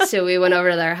 So we went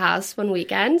over to their house one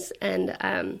weekend,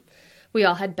 and we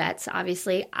all had bets,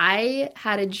 obviously. I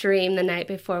had a dream the night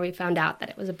before we found out that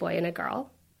it was a boy and a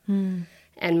girl.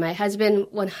 And my husband,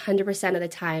 100% of the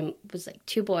time, was like,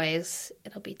 2 boys.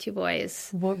 It'll be 2 boys.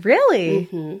 Well, really?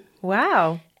 Mm-hmm.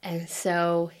 Wow. And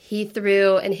so he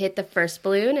threw and hit the first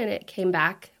balloon, and it came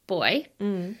back boy,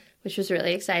 which was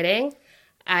really exciting.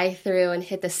 I threw and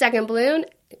hit the second balloon.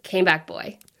 It came back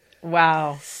boy.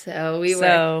 Wow. So we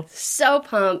were so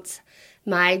pumped.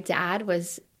 My dad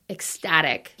was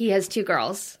ecstatic. He has 2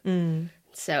 girls.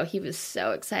 So he was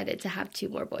so excited to have 2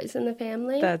 more boys in the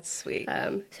family. That's sweet.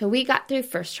 So we got through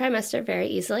first trimester very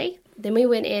easily. Then we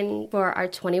went in for our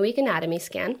 20-week anatomy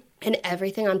scan, and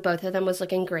everything on both of them was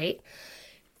looking great.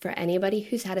 For anybody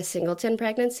who's had a singleton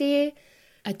pregnancy,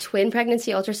 a twin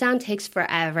pregnancy ultrasound takes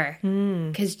forever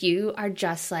because you are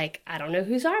just like, I don't know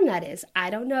whose arm that is.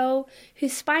 I don't know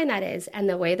whose spine that is. And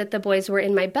the way that the boys were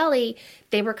in my belly,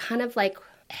 they were kind of like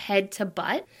head to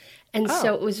butt. And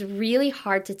so it was really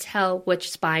hard to tell which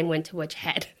spine went to which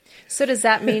head. So does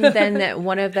that mean then that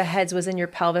one of the heads was in your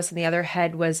pelvis and the other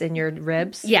head was in your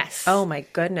ribs? Yes. Oh my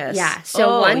goodness. Yeah.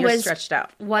 So one was stretched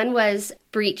out. One was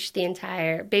breached the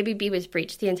entire, baby B was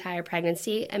breached the entire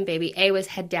pregnancy, and baby A was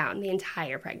head down the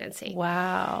entire pregnancy.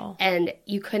 Wow. And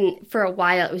you couldn't, for a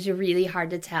while, it was really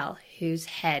hard to tell whose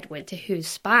head went to whose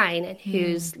spine and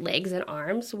whose legs and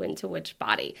arms went to which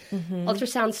body.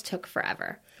 Ultrasounds took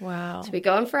forever. Wow. So we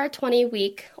go in for our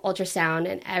 20-week ultrasound,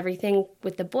 and everything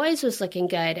with the boys was looking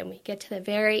good. And we get to the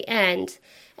very end,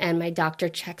 and my doctor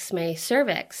checks my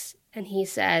cervix, and he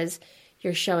says,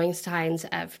 "You're showing signs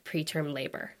of preterm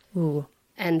labor." Ooh.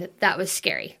 And that was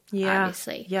scary, Yeah.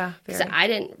 obviously. Yeah, Because very. I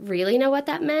didn't really know what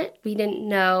that meant. We didn't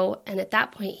know. And at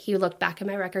that point, he looked back at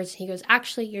my records and he goes,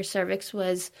 actually, your cervix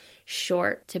was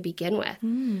short to begin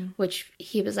with, which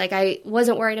he was like, I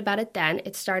wasn't worried about it then.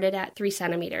 It started at 3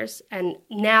 centimeters. And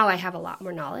now I have a lot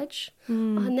more knowledge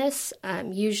on this.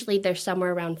 Usually they're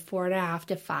somewhere around 4.5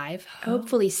 to 5.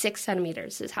 Hopefully 6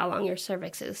 centimeters is how long your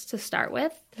cervix is to start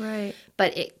with. Right.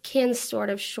 But it can sort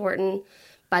of shorten.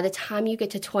 By the time you get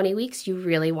to 20 weeks, you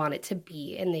really want it to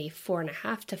be in the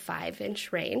 4.5 to 5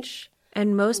 inch range.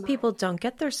 And most people don't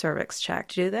get their cervix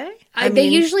checked, do they? They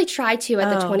usually try to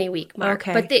at the 20-week mark.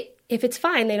 okay. But if it's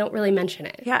fine, they don't really mention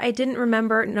it. Yeah, I didn't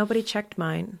remember. Nobody checked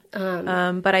mine.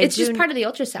 But It's just part of the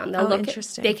ultrasound. They'll look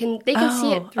interesting. They can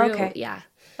see it through. okay. Yeah.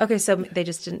 Okay, so they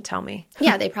just didn't tell me.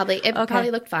 Yeah, it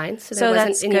probably looked fine. So there that's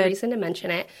wasn't any good. reason to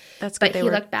mention it. That's good. But he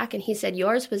looked back and he said,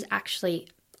 yours was actually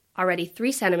already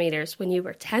 3 centimeters when you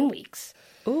were 10 weeks.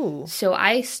 Ooh. So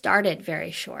I started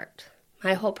very short.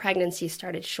 My whole pregnancy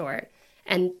started short.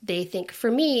 And they think for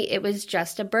me, it was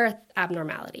just a birth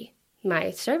abnormality.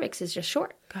 My cervix is just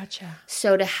short. Gotcha.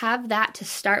 So to have that to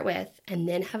start with and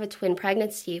then have a twin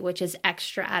pregnancy, which is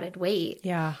extra added weight,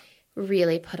 Yeah.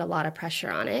 really put a lot of pressure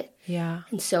on it. Yeah.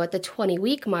 And so at the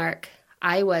 20-week mark,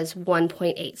 I was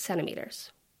 1.8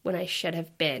 centimeters when I should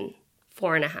have been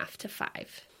 4.5 to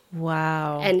 5.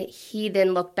 Wow. And he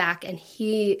then looked back and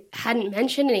he hadn't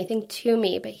mentioned anything to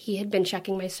me, but he had been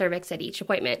checking my cervix at each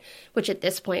appointment, which at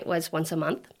this point was once a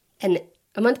month. And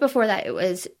a month before that, it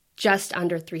was just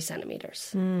under 3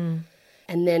 centimeters. And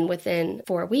then within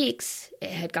 4 weeks,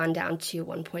 it had gone down to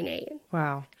 1.8.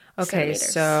 Wow. Okay,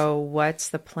 Centimeters. so what's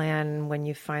the plan when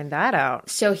you find that out?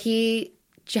 So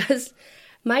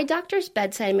my doctor's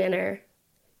bedside manner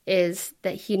is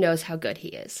that he knows how good he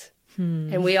is.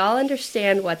 And we all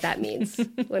understand what that means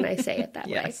when I say it that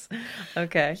way.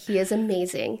 Okay. He is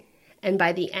amazing. And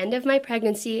by the end of my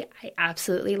pregnancy, I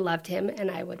absolutely loved him and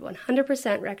I would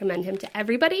 100% recommend him to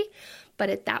everybody.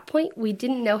 But at that point, we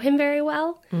didn't know him very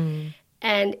well.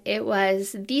 And it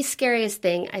was the scariest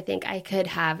thing I think I could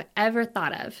have ever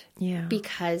thought of. Yeah.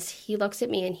 Because he looks at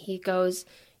me and he goes,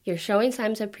 you're showing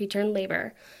signs of preterm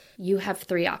labor. You have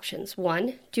 3 options.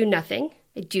 1, do nothing.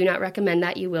 I do not recommend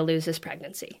that. You will lose this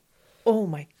pregnancy. Oh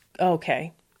my.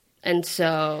 Okay. And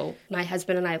so my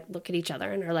husband and I look at each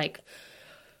other and are like,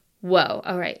 whoa,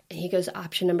 all right. And he goes,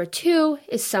 option number 2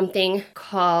 is something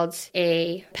called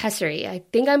a pessary. I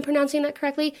think I'm pronouncing that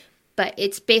correctly, but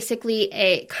it's basically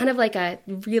a kind of like a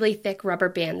really thick rubber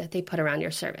band that they put around your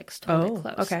cervix to hold it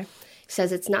close. Okay. He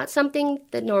says it's not something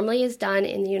that normally is done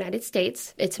in the United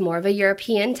States. It's more of a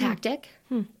European tactic.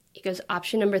 He goes,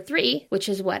 option number 3, which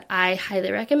is what I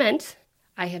highly recommend.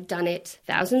 I have done it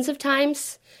thousands of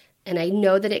times, and I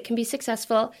know that it can be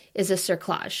successful, is a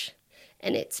cerclage.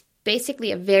 And it's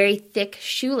basically a very thick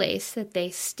shoelace that they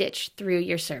stitch through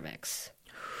your cervix.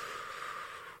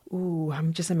 Ooh,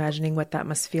 I'm just imagining what that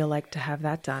must feel like to have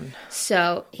that done.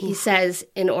 So he says,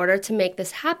 in order to make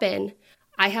this happen,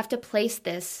 I have to place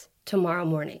this tomorrow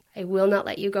morning. I will not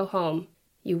let you go home.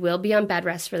 You will be on bed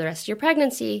rest for the rest of your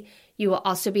pregnancy. You will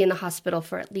also be in the hospital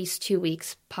for at least 2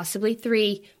 weeks, possibly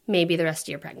 3, maybe the rest of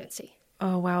your pregnancy.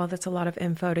 Oh, wow. That's a lot of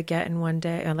info to get in one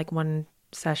day, like one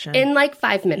session. In like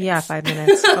 5 minutes. Yeah, 5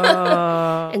 minutes.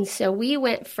 Oh. And so we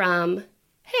went from,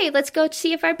 hey, let's go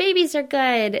see if our babies are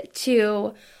good,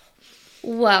 to,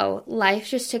 whoa, life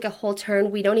just took a whole turn.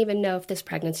 We don't even know if this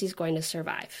pregnancy is going to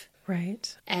survive.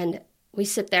 Right. And we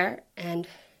sit there and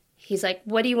he's like,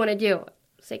 what do you want to do?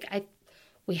 It's like,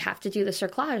 we have to do the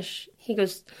cerclage. He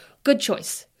goes, good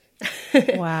choice.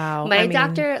 Wow. My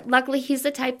doctor, luckily, he's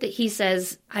the type that he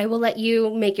says, I will let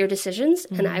you make your decisions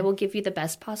and I will give you the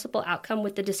best possible outcome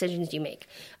with the decisions you make.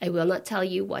 I will not tell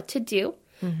you what to do,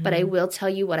 but I will tell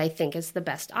you what I think is the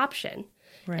best option.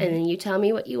 Right. And then you tell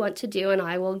me what you want to do and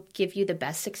I will give you the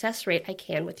best success rate I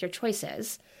can with your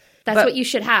choices. That's what you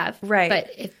should have. Right.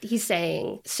 But if he's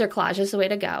saying cerclage is the way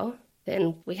to go,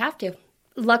 then we have to.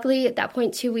 Luckily, at that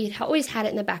point, too, we'd always had it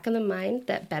in the back of the mind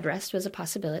that bed rest was a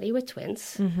possibility with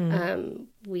twins.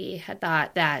 We had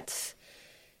thought that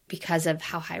because of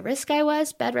how high risk I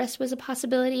was, bed rest was a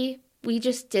possibility. We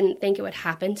just didn't think it would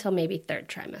happen till maybe 3rd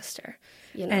trimester.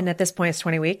 You know? And at this point, it's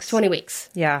 20 weeks? 20 weeks.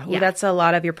 Yeah. Well, Yeah. that's a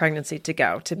lot of your pregnancy to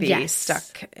go, to be Yes.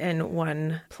 stuck in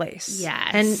one place.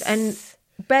 Yes. And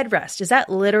bed rest, is that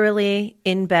literally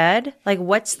in bed? Like,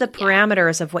 what's the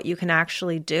parameters of what you can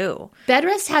actually do? Bed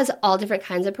rest has all different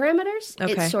kinds of parameters.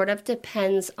 Okay. It sort of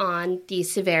depends on the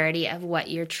severity of what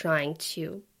you're trying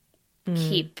to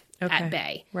keep at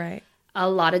bay. Right. A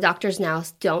lot of doctors now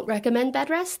don't recommend bed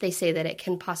rest. They say that it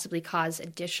can possibly cause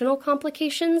additional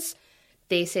complications.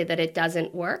 They say that it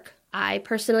doesn't work. I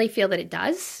personally feel that it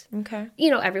does. Okay.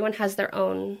 Everyone has their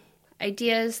own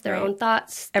ideas, their own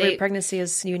thoughts. Every pregnancy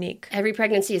is unique. Every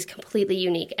pregnancy is completely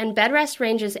unique. And bed rest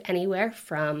ranges anywhere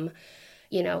from,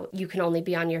 you can only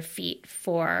be on your feet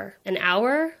for an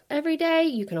hour every day.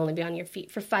 You can only be on your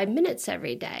feet for 5 minutes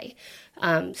every day.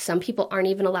 Some people aren't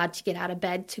even allowed to get out of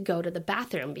bed to go to the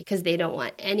bathroom because they don't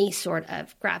want any sort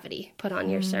of gravity put on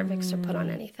your cervix or put on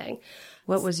anything.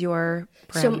 What was your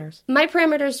parameters? So my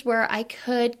parameters were I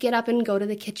could get up and go to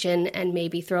the kitchen and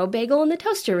maybe throw a bagel in the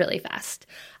toaster really fast.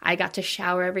 I got to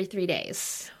shower every 3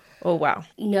 days. Oh, wow.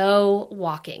 No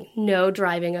walking, no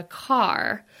driving a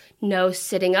car, no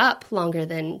sitting up longer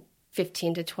than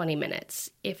 15 to 20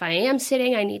 minutes. If I am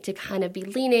sitting, I need to kind of be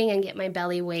leaning and get my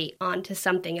belly weight onto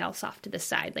something else off to the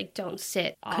side. Like, don't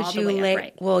sit all the way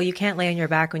upright. Well, you can't lay on your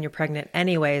back when you're pregnant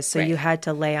anyways, so you had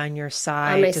to lay on your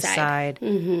side to side.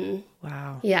 Mm-hmm.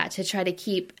 Wow. Yeah, to try to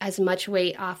keep as much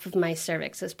weight off of my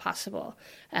cervix as possible.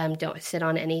 Don't sit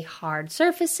on any hard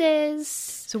surfaces.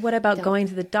 So what about going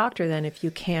to the doctor then if you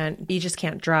just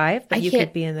can't drive, but you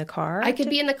could be in the car? I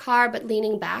could be in the car, but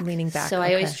leaning back. So I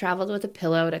always okay. traveled with a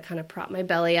pillow to kind of prop my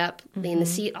belly up, lean the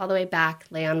seat all the way back,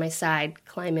 lay on my side,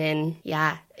 climb in.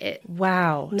 Yeah.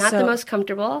 Wow. Not the most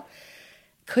comfortable.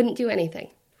 Couldn't do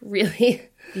anything, really.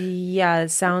 Yeah, it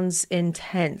sounds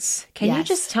intense. Can you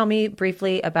just tell me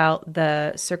briefly about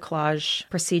the cerclage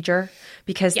procedure?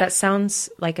 Because that sounds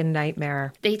like a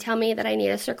nightmare. They tell me that I need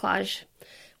a cerclage.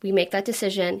 We make that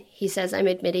decision. He says, I'm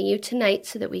admitting you tonight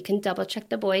so that we can double check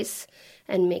the boys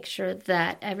and make sure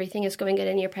that everything is going good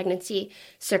in your pregnancy.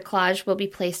 Cerclage will be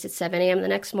placed at 7 a.m. the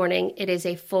next morning. It is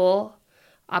a full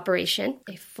operation,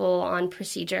 a full-on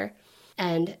procedure.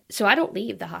 And so I don't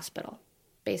leave the hospital,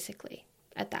 basically,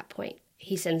 at that point.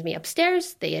 He sends me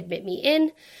upstairs, they admit me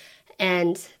in,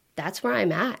 and that's where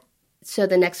I'm at. So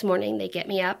the next morning, they get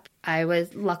me up. I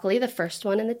was luckily the first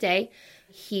one in the day.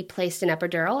 He placed an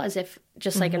epidural as if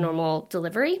just like a normal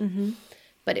delivery,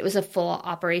 but it was a full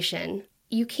operation.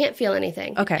 You can't feel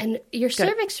anything. Okay. And your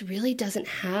cervix really doesn't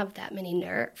have that many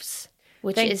nerves,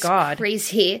 which Thank is God.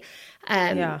 crazy.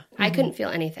 Yeah. I couldn't feel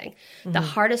anything. The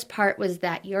hardest part was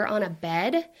that you're on a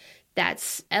bed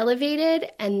that's elevated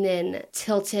and then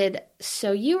tilted.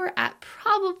 So you were at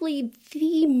probably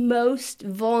the most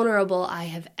vulnerable I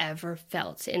have ever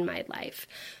felt in my life.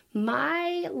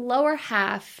 My lower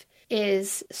half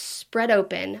is spread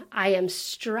open. I am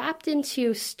strapped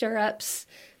into stirrups.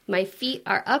 My feet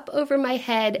are up over my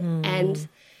head and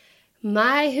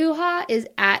my hoo-ha is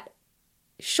at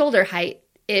shoulder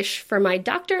height-ish for my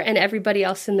doctor and everybody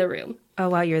else in the room. Oh,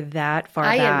 wow, you're that far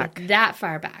back. I am that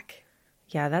far back.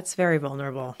 Yeah, that's very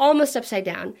vulnerable. Almost upside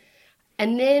down.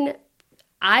 And then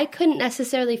I couldn't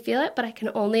necessarily feel it, but I can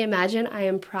only imagine I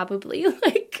am probably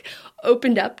like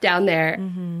opened up down there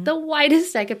the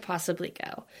widest I could possibly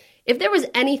go. If there was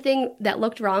anything that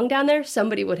looked wrong down there,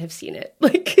 somebody would have seen it.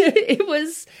 Like it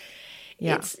was,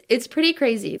 it's pretty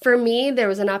crazy. For me, there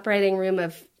was an operating room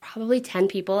of probably 10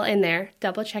 people in there,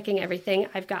 double checking everything.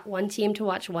 I've got one team to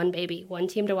watch one baby, one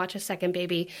team to watch a second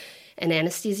baby, an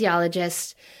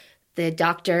anesthesiologist, the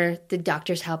doctor, the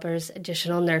doctor's helpers,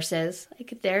 additional nurses.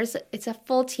 Like it's a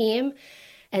full team,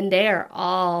 and they are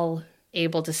all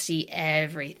able to see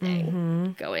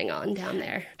everything going on down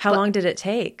there. How long did it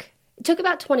take? It took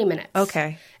about 20 minutes.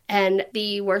 Okay. And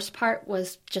the worst part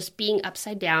was just being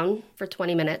upside down for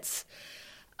 20 minutes.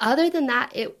 Other than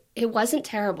that, it wasn't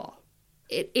terrible.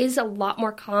 It is a lot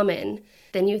more common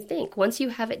than you think. Once you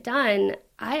have it done,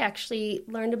 I actually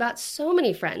learned about so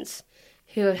many friends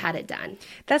who have had it done.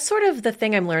 That's sort of the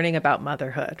thing I'm learning about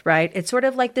motherhood, right? It's sort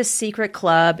of like this secret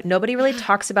club. Nobody really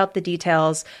talks about the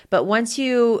details, but once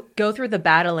you go through the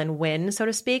battle and win, so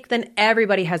to speak, then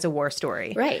everybody has a war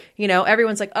story. Right.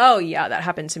 Everyone's like, oh yeah, that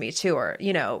happened to me too. Or,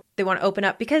 they want to open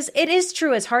up because it is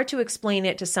true. It's hard to explain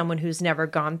it to someone who's never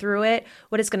gone through it,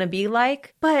 what it's going to be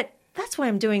like. But that's why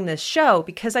I'm doing this show,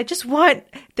 because I just want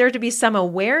there to be some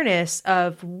awareness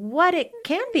of what it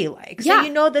can be like.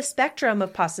 So the spectrum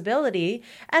of possibility,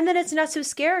 and then it's not so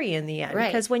scary in the end. Right.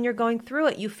 Because when you're going through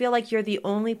it, you feel like you're the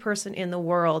only person in the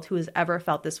world who has ever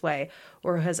felt this way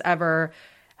or has ever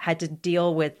had to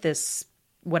deal with this,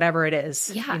 whatever it is.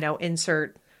 Yeah.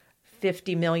 Insert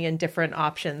 50 million different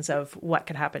options of what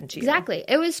could happen to you. Exactly.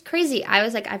 It was crazy. I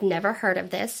was like, I've never heard of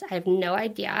this. I have no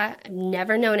idea. I've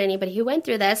never known anybody who went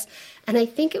through this. And I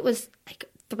think it was like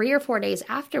 3 or 4 days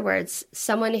afterwards,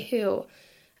 someone who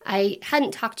I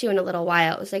hadn't talked to in a little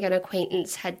while, it was like an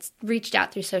acquaintance, had reached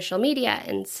out through social media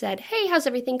and said, hey, how's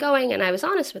everything going? And I was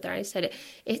honest with her. I said,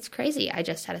 it's crazy. I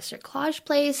just had a cerclage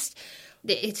placed.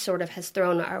 It sort of has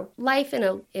thrown our life in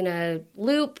a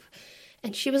loop.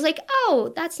 And she was like,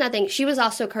 oh, that's nothing. She was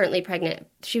also currently pregnant.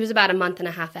 She was about a month and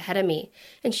a half ahead of me.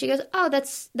 And she goes, oh,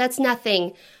 that's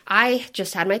nothing. I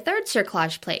just had my third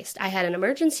cerclage placed. I had an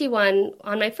emergency one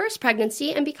on my first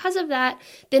pregnancy. And because of that,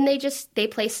 then they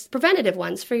place preventative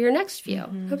ones for your next few.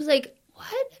 I was like,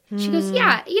 what? She goes,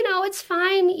 yeah, it's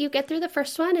fine. You get through the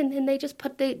first one, and then they just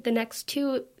put the next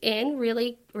two in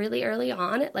really, really early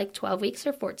on at like 12 weeks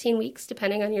or 14 weeks,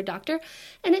 depending on your doctor.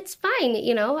 And it's fine.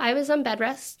 I was on bed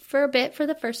rest for a bit for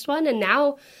the first one, and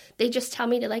now they just tell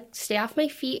me to like stay off my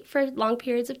feet for long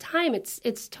periods of time.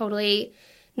 It's totally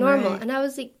normal. Right. And I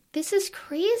was like, this is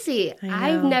crazy.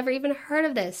 I've never even heard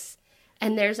of this.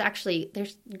 And there's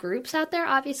groups out there,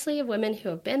 obviously, of women who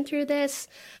have been through this.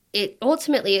 It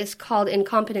ultimately is called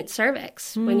incompetent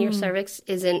cervix, when your cervix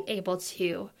isn't able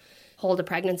to hold a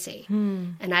pregnancy.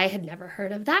 And I had never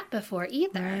heard of that before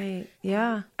either. Right.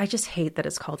 Yeah. I just hate that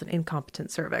it's called an incompetent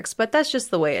cervix, but that's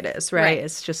just the way it is, right?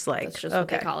 It's just like, that's just what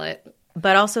they call it.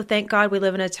 But also, thank God we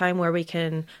live in a time where we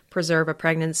can preserve a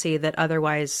pregnancy that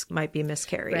otherwise might be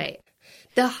miscarried. Right.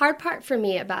 The hard part for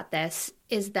me about this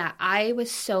is that I was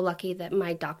so lucky that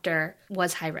my doctor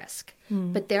was high risk.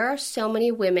 But there are so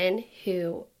many women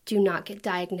who do not get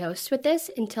diagnosed with this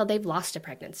until they've lost a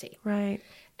pregnancy. Right.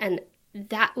 And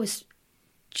that was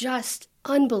just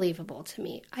unbelievable to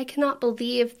me. I cannot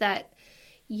believe that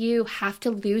you have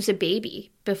to lose a baby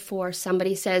before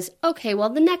somebody says, okay, well,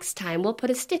 the next time we'll put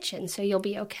a stitch in so you'll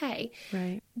be okay.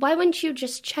 Right. Why wouldn't you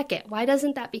just check it? Why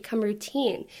doesn't that become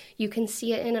routine? You can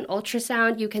see it in an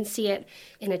ultrasound. You can see it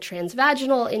in a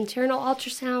transvaginal internal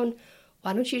ultrasound.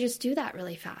 Why don't you just do that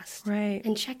really fast? Right.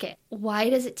 And check it?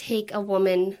 Why does it take a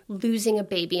woman losing a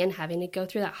baby and having to go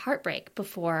through that heartbreak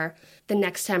before the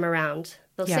next time around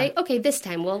they'll say, okay, this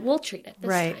time we'll treat it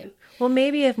this time? Well,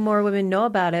 maybe if more women know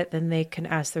about it, then they can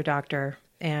ask their doctor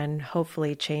and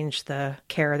hopefully change the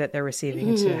care that they're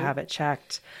receiving to have it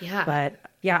checked. Yeah. But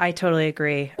yeah, I totally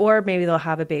agree. Or maybe they'll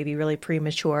have a baby really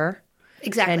premature.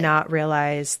 Exactly. And not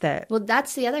realize that. Well,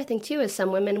 that's the other thing, too, is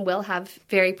some women will have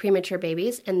very premature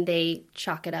babies and they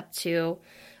chalk it up to,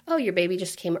 oh, your baby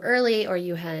just came early, or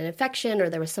you had an infection, or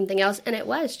there was something else, and it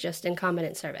was just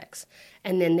incompetent cervix.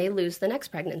 And then they lose the next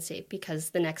pregnancy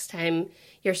because the next time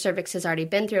your cervix has already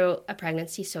been through a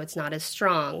pregnancy, so it's not as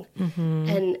strong.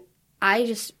 And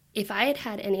if I had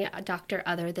had any doctor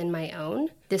other than my own,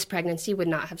 this pregnancy would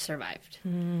not have survived.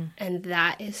 And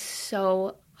that is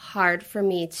so hard for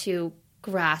me to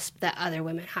grasp, that other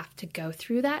women have to go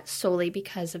through that solely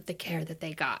because of the care that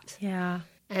they got. Yeah.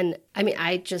 And I mean,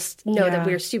 I just know that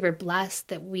we're super blessed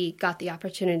that we got the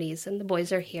opportunities and the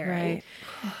boys are here. Right.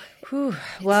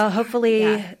 Well,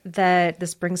 hopefully that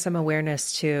this brings some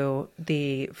awareness to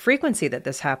the frequency that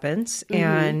this happens,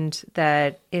 and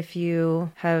that if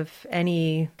you have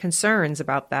any concerns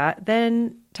about that,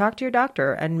 then talk to your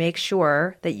doctor and make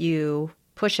sure that you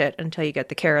push it until you get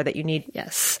the care that you need.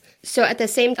 Yes. So at the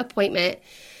same appointment,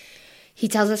 he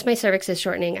tells us my cervix is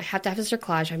shortening. I have to have a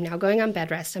cerclage. I'm now going on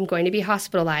bed rest. I'm going to be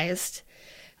hospitalized.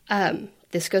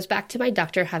 This goes back to my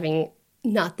doctor having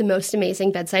not the most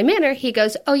amazing bedside manner. He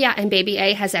goes, oh, yeah, and baby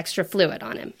A has extra fluid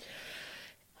on him.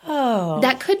 Oh.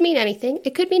 That could mean anything.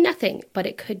 It could mean nothing. But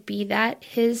it could be that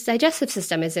his digestive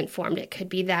system isn't formed. It could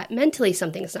be that mentally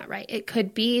something's not right. It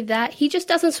could be that he just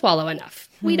doesn't swallow enough.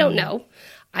 We don't know.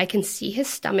 I can see his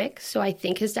stomach, so I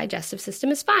think his digestive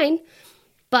system is fine.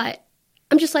 But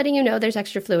I'm just letting you know there's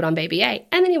extra fluid on baby A.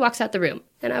 And then he walks out the room.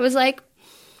 And I was like,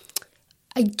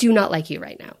 I do not like you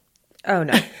right now. Oh,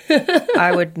 no.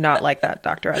 I would not like that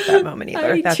doctor at that moment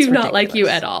either. I do not like you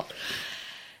at all.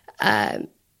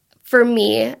 For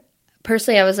me,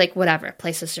 personally, I was like, whatever.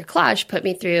 Place a cerclage, put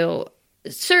me through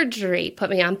surgery,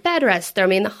 put me on bed rest, throw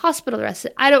me in the hospital the rest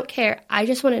of it. I don't care. I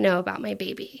just want to know about my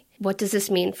baby. What does this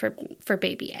mean for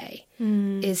baby A?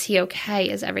 Is he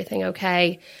okay? Is everything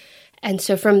okay? And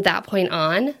so from that point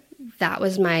on, that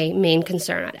was my main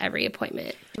concern at every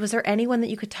appointment. Was there anyone that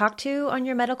you could talk to on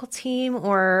your medical team,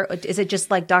 or is it just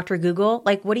like Dr. Google?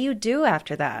 Like, what do you do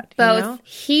after that? Both. You know?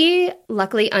 He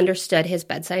luckily understood his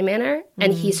bedside manner,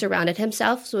 and he surrounded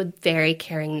himself with very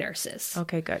caring nurses.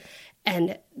 Okay, good.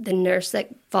 And the nurse that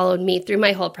followed me through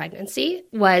my whole pregnancy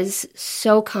was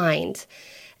so kind.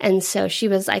 And so she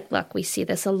was like, look, we see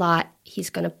this a lot.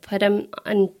 He's going to put him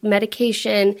on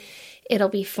medication. It'll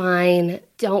be fine.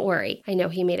 Don't worry. I know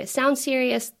he made it sound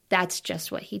serious. That's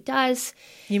just what he does.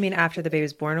 You mean after the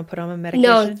baby's born, we'll put him on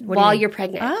medication? No, while you're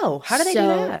pregnant. Oh, how do they do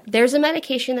that? There's a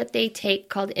medication that they take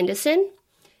called Indocin,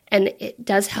 and it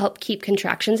does help keep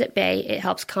contractions at bay. It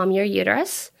helps calm your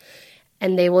uterus.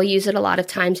 And they will use it a lot of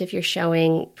times if you're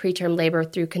showing preterm labor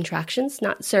through contractions,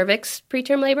 not cervix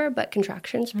preterm labor, but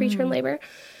contractions preterm labor.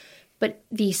 But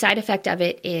the side effect of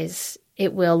it is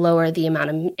it will lower the amount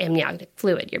of amniotic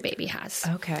fluid your baby has.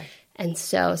 Okay. And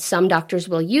so some doctors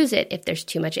will use it if there's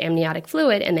too much amniotic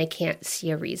fluid and they can't see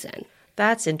a reason.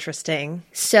 That's interesting.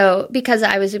 So because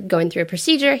I was going through a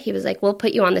procedure, he was like, we'll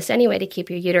put you on this anyway to keep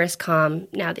your uterus calm.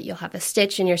 Now that you'll have a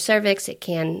stitch in your cervix, it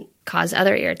can cause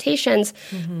other irritations,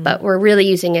 but we're really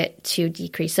using it to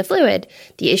decrease the fluid.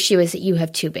 The issue is that you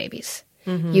have 2 babies.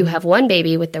 You have one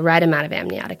baby with the right amount of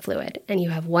amniotic fluid, and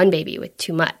you have one baby with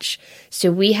too much. So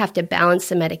we have to balance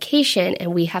the medication,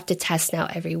 and we have to test now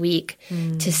every week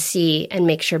to see and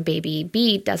make sure baby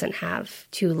B doesn't have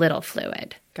too little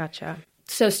fluid. Gotcha.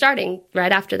 So starting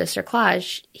right after the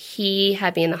cerclage, he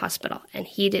had me in the hospital, and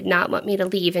he did not want me to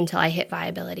leave until I hit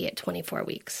viability at 24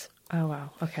 weeks. Oh, wow.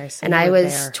 Okay. So And I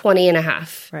was 20 and a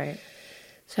half. Right.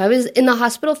 So I was in the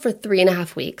hospital for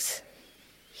 3.5 weeks.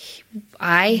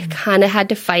 I kind of had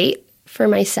to fight for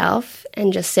myself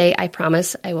and just say, I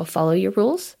promise I will follow your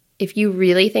rules. If you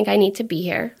really think I need to be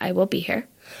here, I will be here.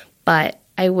 But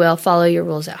I will follow your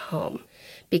rules at home.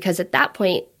 Because at that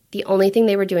point, the only thing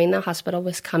they were doing in the hospital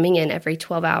was coming in every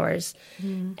 12 hours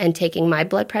and taking my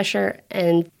blood pressure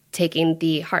and taking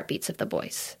the heartbeats of the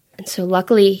boys. And so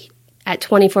luckily, at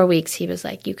 24 weeks, he was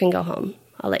like, you can go home.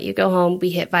 I'll let you go home. We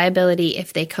hit viability.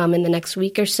 If they come in the next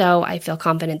week or so, I feel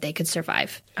confident they could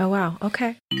survive. Oh, wow.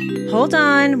 Okay. Hold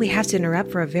on. We have to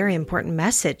interrupt for a very important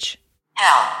message.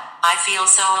 Hell, I feel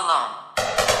so alone.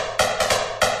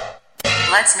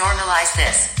 Let's normalize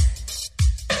this.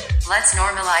 Let's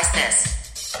normalize this.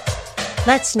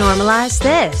 Let's normalize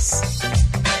this.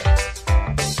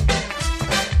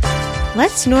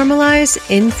 Let's normalize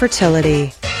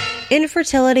infertility.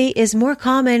 Infertility is more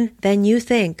common than you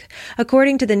think.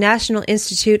 According to the National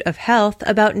Institute of Health,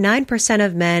 about 9%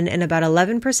 of men and about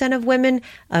 11% of women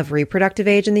of reproductive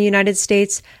age in the United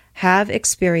States have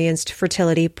experienced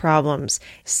fertility problems.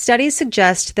 Studies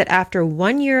suggest that after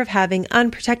 1 year of having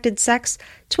unprotected sex,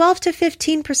 12 to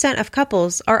 15% of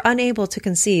couples are unable to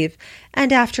conceive.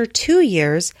 And after 2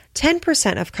 years,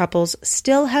 10% of couples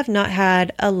still have not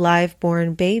had a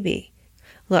live-born baby.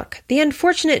 Look, the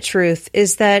unfortunate truth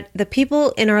is that the people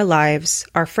in our lives,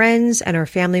 our friends and our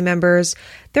family members,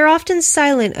 they're often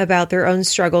silent about their own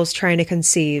struggles trying to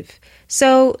conceive.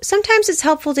 So sometimes it's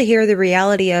helpful to hear the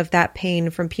reality of that pain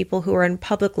from people who are in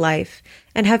public life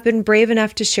and have been brave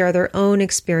enough to share their own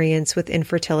experience with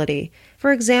infertility.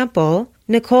 For example,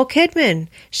 Nicole Kidman.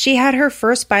 She had her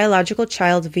first biological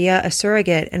child via a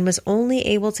surrogate and was only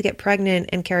able to get pregnant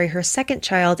and carry her second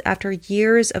child after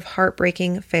years of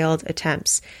heartbreaking failed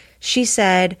attempts. She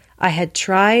said, I had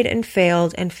tried and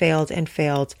failed and failed and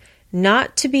failed.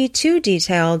 Not to be too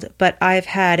detailed, but I've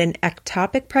had an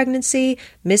ectopic pregnancy,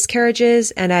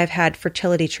 miscarriages, and I've had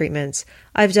fertility treatments.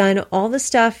 I've done all the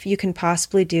stuff you can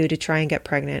possibly do to try and get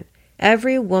pregnant.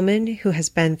 Every woman who has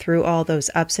been through all those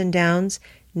ups and downs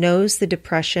knows the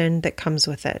depression that comes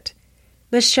with it.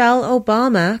 Michelle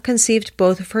Obama conceived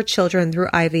both of her children through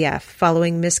IVF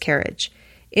following miscarriage.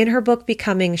 In her book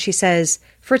Becoming, she says,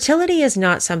 fertility is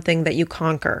not something that you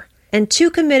conquer. And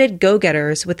 2 committed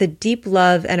go-getters with a deep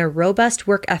love and a robust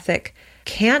work ethic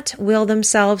can't will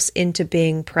themselves into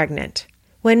being pregnant.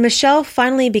 When Michelle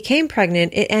finally became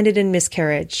pregnant, it ended in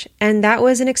miscarriage, and that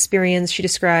was an experience she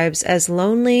describes as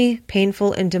lonely,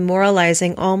 painful, and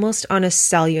demoralizing almost on a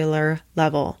cellular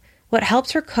level. What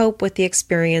helped her cope with the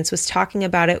experience was talking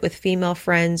about it with female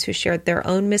friends who shared their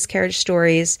own miscarriage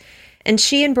stories, and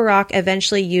she and Barack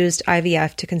eventually used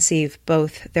IVF to conceive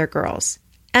both their girls.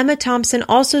 Emma Thompson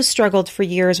also struggled for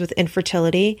years with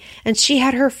infertility, and she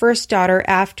had her first daughter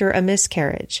after a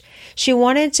miscarriage. She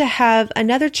wanted to have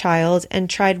another child and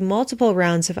tried multiple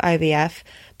rounds of IVF,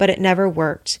 but it never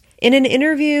worked. In an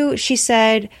interview, she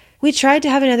said, we tried to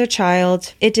have another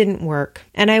child, it didn't work,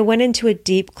 and I went into a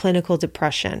deep clinical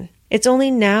depression. It's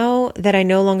only now that I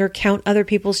no longer count other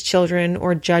people's children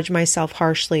or judge myself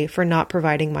harshly for not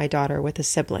providing my daughter with a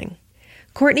sibling.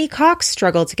 Courtney Cox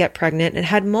struggled to get pregnant and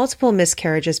had multiple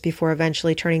miscarriages before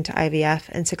eventually turning to IVF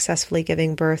and successfully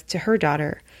giving birth to her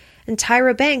daughter. And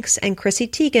Tyra Banks and Chrissy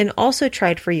Teigen also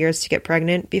tried for years to get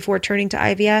pregnant before turning to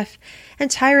IVF, and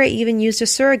Tyra even used a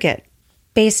surrogate.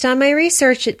 Based on my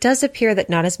research, it does appear that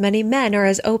not as many men are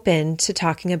as open to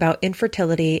talking about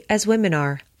infertility as women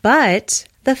are. But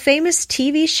the famous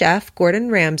TV chef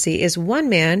Gordon Ramsay is one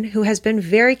man who has been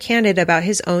very candid about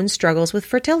his own struggles with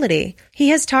fertility. He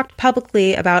has talked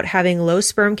publicly about having low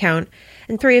sperm count,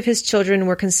 and 3 of his children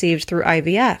were conceived through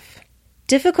IVF.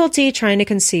 Difficulty trying to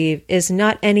conceive is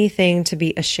not anything to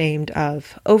be ashamed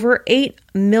of. Over 8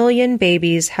 million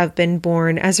babies have been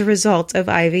born as a result of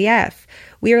IVF.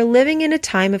 We are living in a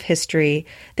time of history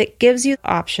that gives you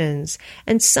options,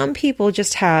 and some people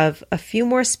just have a few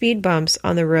more speed bumps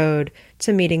on the road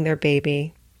to meeting their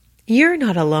baby. You're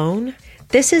not alone.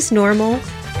 This is normal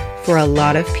for a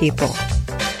lot of people.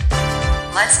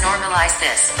 Let's normalize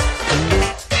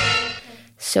this.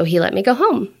 So he let me go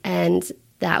home, and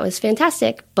that was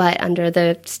fantastic, but under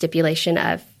the stipulation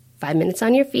of 5 minutes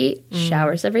on your feet,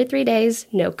 showers every 3 days,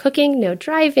 no cooking, no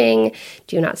driving,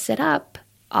 do not sit up,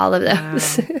 all of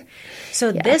those. Wow.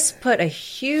 So this put a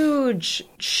huge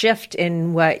shift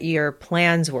in what your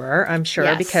plans were, I'm sure,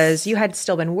 Yes. because you had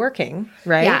still been working,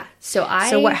 right? Yeah. So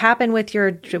what happened with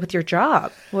your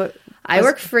job? I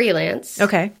work freelance.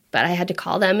 Okay. But I had to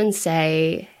call them and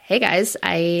say, hey guys,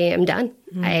 I am done.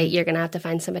 You're going to have to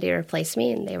find somebody to replace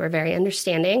me. And they were very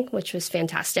understanding, which was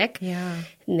fantastic. Yeah.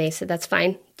 And they said, that's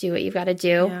fine. Do what you've got to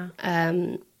do.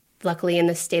 Yeah. Luckily, in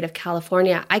the state of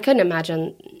California, I couldn't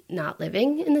imagine not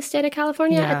living in the state of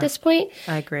California Yeah. at this point.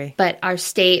 I agree. But our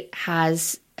state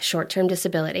has short-term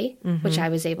disability, which I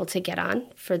was able to get on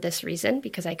for this reason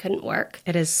because I couldn't work.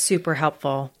 It is super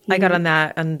helpful. I got on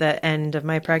that on the end of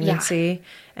my pregnancy,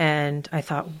 and I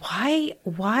thought,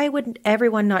 why would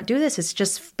everyone not do this? It's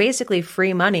just basically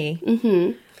free money.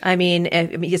 Mm-hmm. I mean,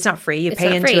 it's not free. You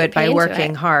pay into it by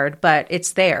working hard, but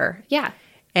it's there. Yeah.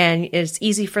 And it's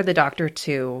easy for the doctor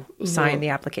to sign the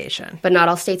application. But not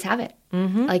all states have it.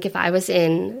 Like if I was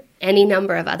in any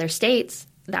number of other states,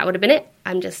 that would have been it.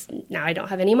 Now I don't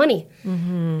have any money.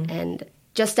 And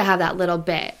just to have that little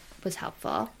bit was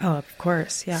helpful. Oh, of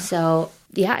course. Yeah. So,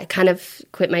 yeah, I kind of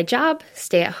quit my job,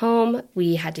 stay at home.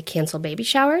 We had to cancel baby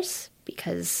showers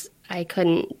because I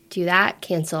couldn't do that,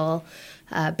 cancel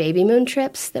baby moon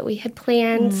trips that we had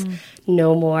planned.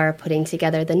 No more putting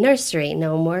together the nursery,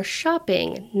 no more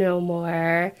shopping, no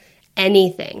more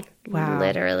anything. Wow.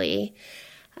 Literally.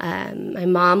 My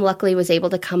mom luckily was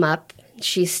able to come up.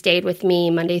 She stayed with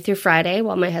me Monday through Friday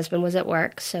while my husband was at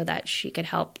work so that she could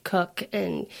help cook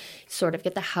and sort of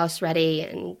get the house ready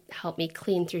and help me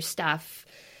clean through stuff.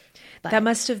 That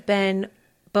must have been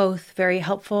both very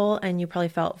helpful, and you probably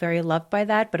felt very loved by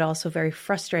that, but also very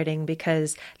frustrating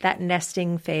because that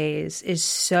nesting phase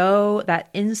that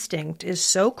instinct is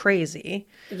so crazy.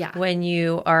 Yeah. When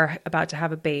you are about to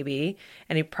have a baby,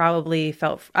 and you probably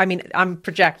felt, I mean, I'm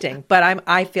projecting, but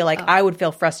I feel like I would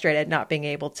feel frustrated not being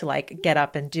able to like get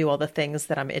up and do all the things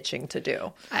that I'm itching to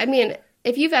do. I mean,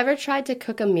 if you've ever tried to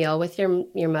cook a meal with your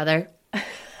mother,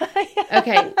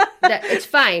 okay, it's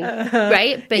fine,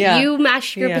 right? But you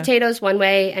mash your potatoes one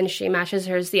way and she mashes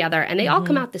hers the other, and they all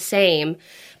come out the same.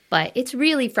 But it's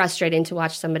really frustrating to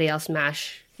watch somebody else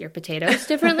mash your potatoes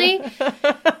differently.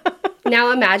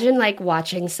 Now imagine like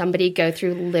watching somebody go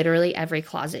through literally every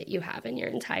closet you have in your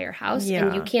entire house,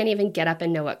 and you can't even get up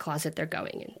and know what closet they're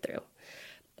going in through.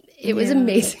 It was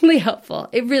amazingly helpful.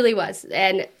 It really was.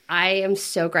 And I am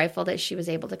so grateful that she was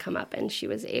able to come up and she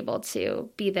was able to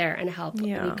be there and help.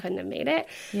 Yeah. We couldn't have made it.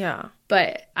 Yeah.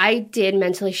 But I did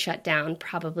mentally shut down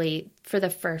probably for the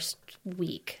first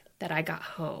week that I got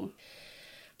home.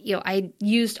 You know, I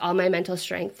used all my mental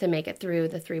strength to make it through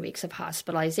the 3 weeks of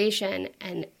hospitalization.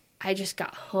 And I just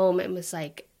got home and was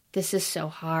like, this is so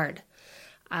hard.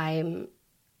 I'm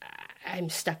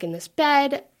stuck in this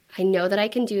bed. I know that I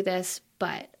can do this,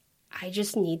 but I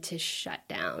just need to shut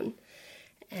down.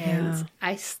 And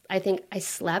I think I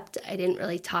slept. I didn't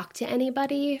really talk to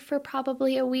anybody for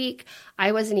probably a week.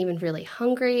 I wasn't even really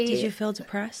hungry. Did you feel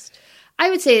depressed? I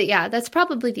would say, yeah, that's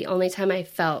probably the only time I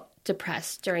felt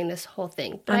depressed during this whole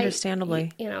thing. But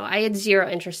Understandably. I had zero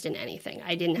interest in anything.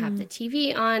 I didn't have the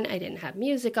TV on. I didn't have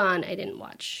music on. I didn't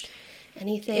watch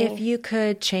anything. If you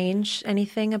could change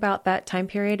anything about that time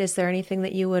period, is there anything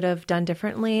that you would have done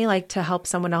differently, like to help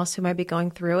someone else who might be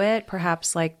going through it?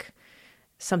 Perhaps like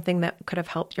something that could have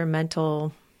helped your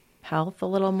mental health a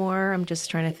little more? I'm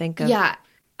just trying to think of. Yeah.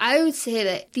 I would say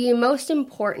that the most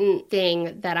important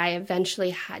thing that I eventually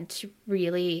had to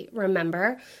really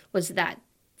remember was that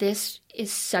this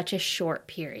is such a short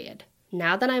period.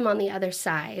 Now that I'm on the other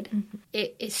side,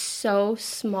 it is so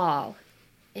small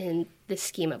in the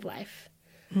scheme of life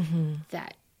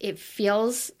that it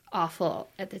feels awful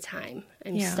at the time.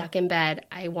 I'm stuck in bed.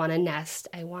 I want to nest.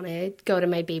 I want to go to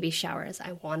my baby showers.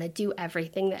 I want to do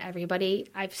everything that everybody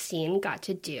I've seen got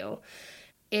to do.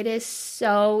 It is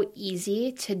so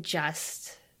easy to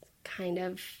just kind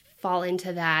of fall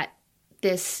into that.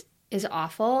 This is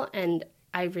awful, and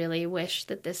I really wish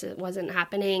that this wasn't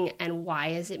happening, and why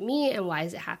is it me, and why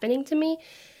is it happening to me?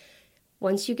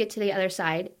 Once you get to the other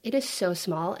side, it is so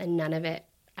small, and none of it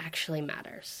actually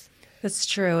matters. That's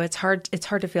true. It's hard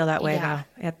to feel that way though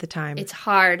at the time. It's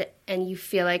hard, and you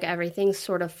feel like everything's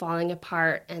sort of falling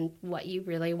apart, and what you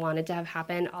really wanted to have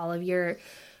happen, all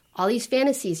these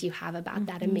fantasies you have about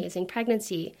that amazing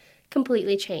pregnancy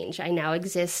completely change. I now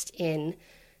exist in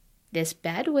this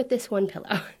bed with this one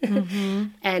pillow.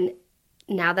 And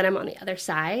now that I'm on the other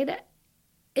side,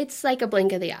 it's like a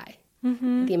blink of the eye,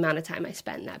 the amount of time I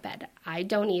spent in that bed. I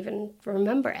don't even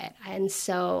remember it. And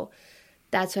so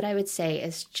that's what I would say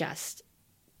is just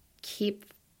keep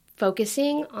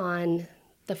focusing on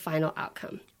the final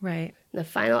outcome. Right. The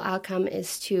final outcome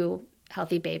is 2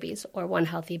 healthy babies or 1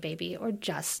 healthy baby or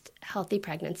just healthy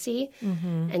pregnancy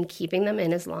and keeping them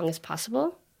in as long as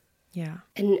possible. Yeah.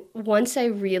 And once I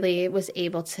really was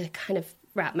able to kind of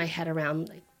wrap my head around,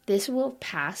 like, this will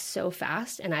pass so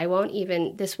fast, and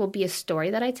this will be a story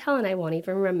that I tell, and I won't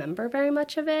even remember very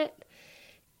much of it.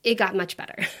 It got much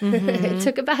better. It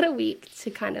took about a week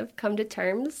to kind of come to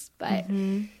terms, but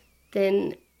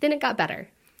then it got better.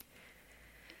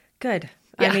 Good.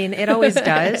 Yeah. I mean, it always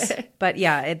does. But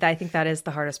yeah, I think that is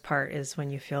the hardest part, is when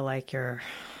you feel like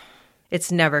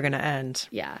it's never going to end.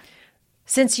 Yeah.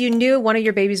 Since you knew one of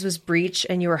your babies was breech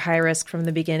and you were high risk from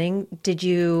the beginning, did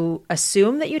you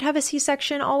assume that you'd have a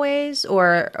C-section always?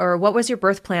 Or what was your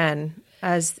birth plan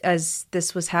as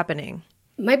this was happening?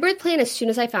 My birth plan, as soon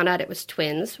as I found out it was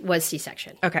twins, was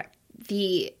C-section. Okay.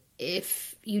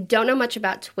 If you don't know much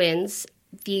about twins,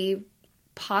 the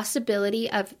possibility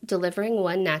of delivering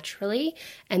one naturally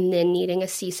and then needing a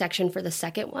C-section for the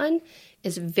second one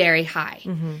is very high.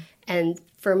 And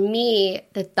for me,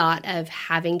 the thought of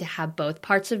having to have both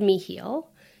parts of me heal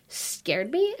scared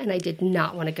me, and I did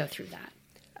not want to go through that.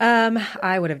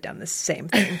 I would have done the same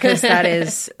thing, because that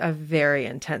is a very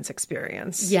intense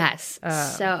experience. Yes.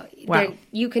 Wow.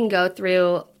 You can go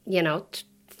through,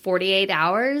 48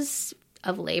 hours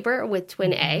of labor with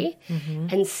twin A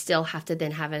and still have to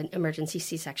then have an emergency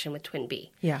C-section with twin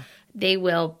B. Yeah. They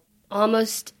will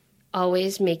almost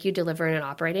always make you deliver in an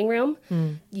operating room.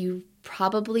 You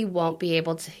probably won't be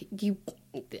able to, you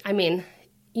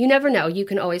never know. You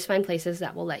can always find places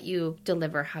that will let you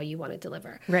deliver how you want to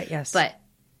deliver. Right, yes. But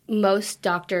most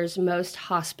doctors, most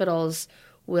hospitals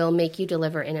will make you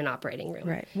deliver in an operating room.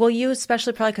 Right. Well, you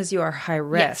especially probably because you are high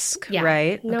risk, Yeah.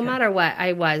 right? No matter what,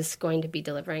 I was going to be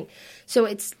delivering. So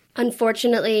it's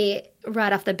unfortunately,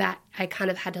 right off the bat, I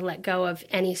kind of had to let go of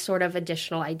any sort of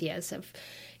additional ideas of,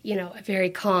 a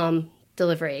very calm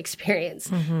delivery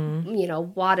experience,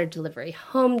 water delivery,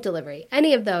 home delivery,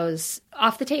 any of those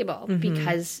off the table,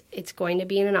 because it's going to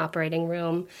be in an operating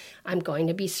room. I'm going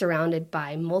to be surrounded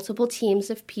by multiple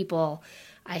teams of people.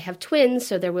 I have twins,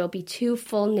 so there will be 2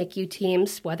 full NICU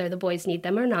teams, whether the boys need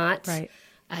them or not. Right.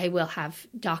 I will have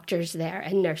doctors there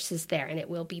and nurses there, and it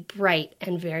will be bright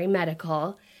and very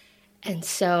medical. And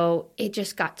so it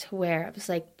just got to where I was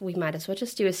like, we might as well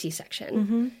just do a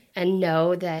C-section and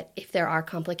know that if there are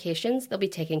complications, they'll be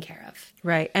taken care of.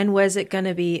 Right. And was it going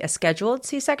to be a scheduled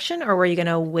C-section, or were you going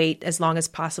to wait as long as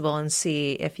possible and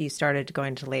see if you started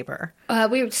going to labor?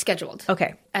 We were scheduled.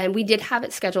 Okay. And we did have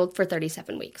it scheduled for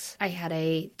 37 weeks. I had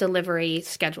a delivery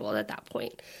scheduled at that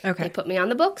point. Okay. They put me on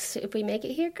the books. If we make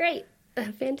it here, great.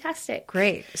 Fantastic.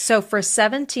 Great. So for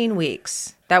 17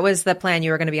 weeks, that was the plan.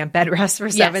 You were going to be on bed rest for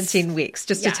 17 weeks,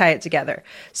 just to tie it together.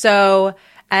 So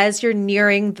as you're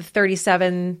nearing the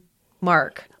 37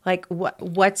 mark, like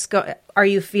are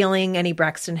you feeling any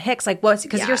Braxton Hicks? Like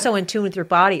because you're so in tune with your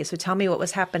body. So tell me what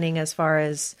was happening as far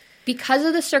as. Because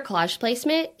of the cerclage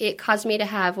placement, it caused me to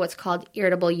have what's called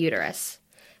irritable uterus.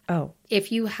 Oh.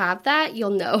 If you have that, you'll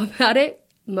know about it.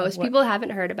 Most people haven't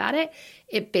heard about it.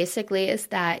 It basically is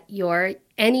that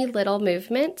any little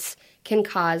movements can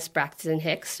cause Braxton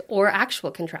Hicks or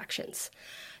actual contractions.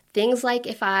 Things like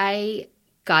if I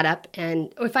got up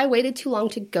or if I waited too long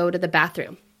to go to the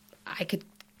bathroom, I could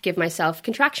give myself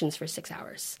contractions for 6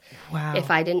 hours. Wow.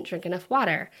 If I didn't drink enough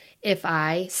water, if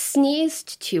I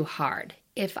sneezed too hard,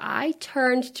 if I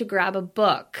turned to grab a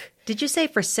book. Did you say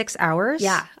for 6 hours?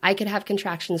 Yeah, I could have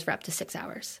contractions for up to 6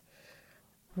 hours.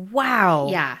 Wow.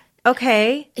 Yeah.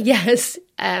 Okay. Yes.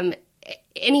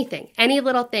 Anything, any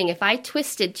little thing. If I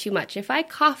twisted too much, if I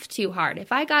coughed too hard,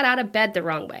 if I got out of bed the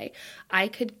wrong way, I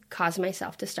could cause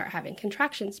myself to start having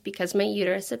contractions because my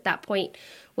uterus at that point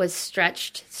was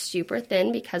stretched super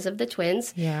thin because of the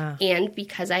twins. Yeah. And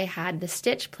because I had the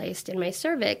stitch placed in my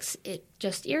cervix, it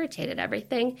just irritated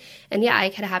everything. And yeah, I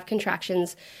could have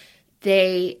contractions.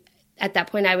 At that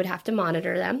point, I would have to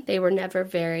monitor them. They were never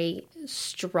very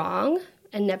strong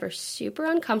and never super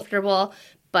uncomfortable,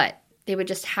 but they would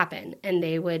just happen, and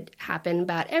they would happen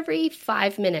about every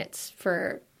 5 minutes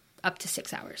for up to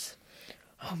 6 hours.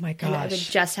 Oh my And I would gosh.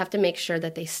 just have to make sure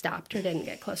that they stopped or didn't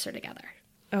get closer together.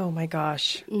 Oh my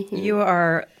gosh. Mm-hmm. You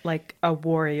are like a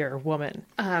warrior woman.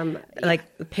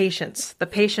 Like the patience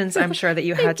I'm sure that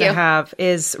you had to you. have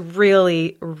is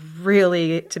really,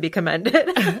 really to be commended.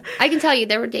 I can tell you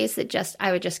there were days that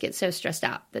I would just get so stressed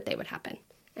out that they would happen.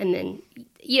 And then,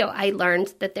 I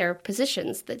learned that there are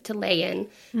positions to lay in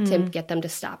to get them to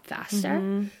stop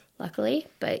faster, luckily.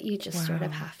 But you just sort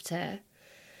of have to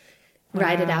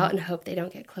ride it out and hope they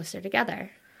don't get closer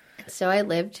together. And so I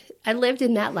lived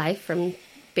in that life from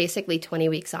basically 20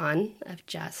 weeks on of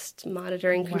just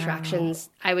monitoring contractions.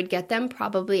 I would get them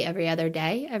probably every other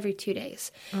day, every 2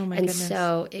 days. Oh my and goodness.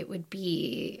 so it would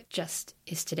be just,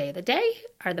 is today the day?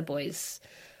 Are the boys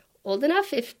old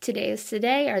enough? If today is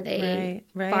today, are they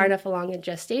Right. far enough along in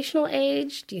gestational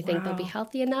age? Do you think they'll be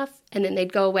healthy enough? And then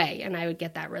they'd go away and I would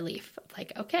get that relief of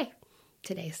like, okay,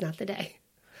 today's not the day.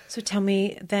 So tell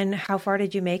me then, how far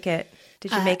did you make it?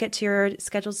 Did you make it to your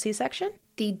scheduled C-section?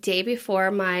 The day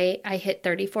before I hit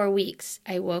 34 weeks,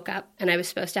 I woke up and I was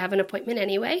supposed to have an appointment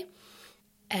anyway.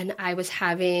 And I was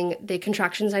having the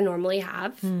contractions I normally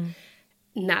have. And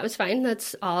that was fine.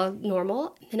 That's all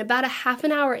normal. And about a half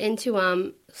an hour into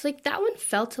them, it's like, that one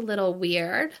felt a little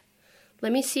weird.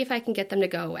 Let me see if I can get them to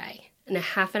go away. And a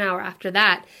half an hour after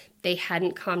that, they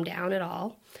hadn't calmed down at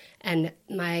all. And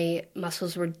my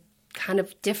muscles were kind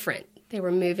of different. They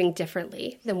were moving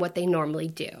differently than what they normally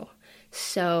do.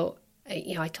 So,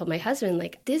 I told my husband,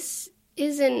 like, this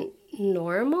isn't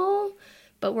normal,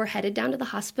 but we're headed down to the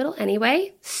hospital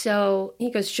anyway. So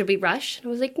he goes, should we rush? And I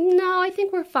was like, no, I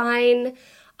think we're fine.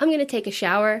 I'm going to take a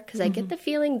shower because I get the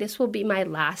feeling this will be my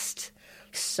last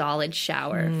solid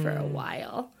shower for a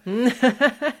while.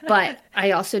 But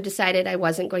I also decided I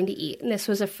wasn't going to eat. And this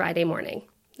was a Friday morning.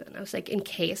 And I was like, in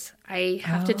case I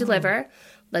have to deliver,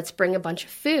 let's bring a bunch of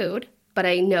food. But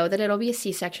I know that it'll be a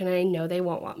C-section and I know they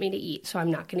won't want me to eat, so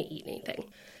I'm not going to eat anything.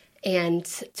 And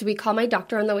so we call my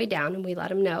doctor on the way down and we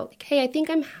let him know, like, hey, I think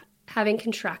I'm having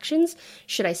contractions.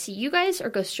 Should I see you guys or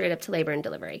go straight up to labor and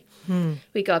delivery?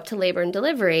 We go up to labor and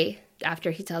delivery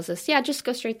after he tells us, yeah, just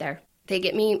go straight there. They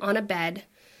get me on a bed,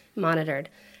 monitored.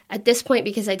 At this point,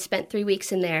 because I'd spent 3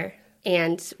 weeks in there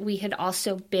and we had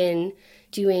also been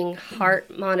doing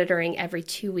heart monitoring every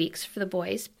 2 weeks for the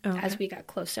boys as we got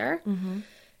closer,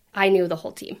 I knew the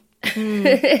whole team.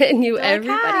 I knew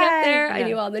everybody up there. I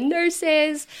knew all the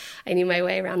nurses. I knew my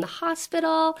way around the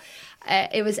hospital.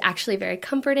 It was actually very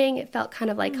comforting. It felt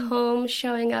kind of like home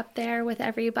showing up there with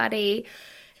everybody.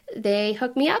 They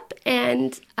hooked me up,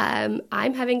 and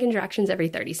I'm having contractions every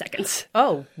 30 seconds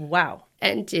Oh, wow.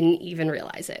 and didn't even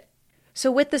realize it.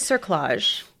 So with the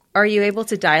cerclage, are you able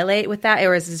to dilate with that,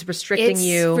 or is this restricting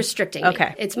you? It's restricting Okay.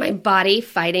 me. It's my body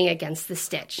fighting against the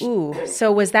stitch. Ooh,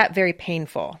 so was that very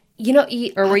painful?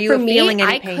 Or were you feeling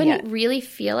any pain I couldn't yet? really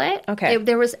feel it. Okay.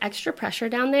 There was extra pressure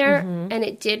down there, and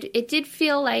it did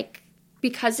feel like,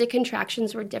 because the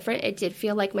contractions were different, it did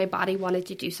feel like my body wanted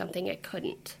to do something it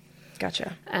couldn't.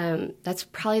 Gotcha. That's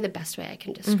probably the best way I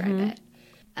can describe it.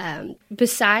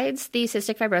 Besides the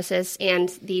cystic fibrosis and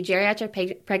the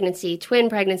geriatric pregnancy, twin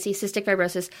pregnancy, cystic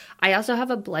fibrosis, I also have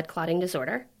a blood clotting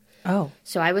disorder. Oh,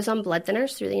 So I was on blood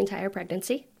thinners through the entire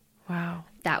pregnancy. wow.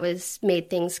 That made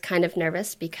things kind of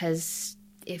nervous because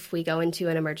if we go into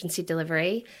an emergency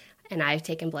delivery and I've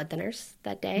taken blood thinners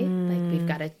that day, like, we've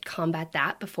got to combat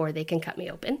that before they can cut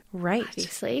me open. Right.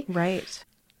 Obviously. Right.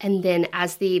 And then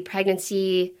as the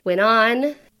pregnancy went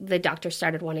on, the doctor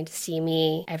started wanting to see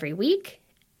me every week.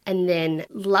 And then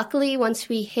luckily, once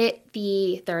we hit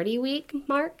the 30-week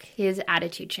mark, his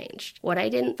attitude changed. What I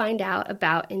didn't find out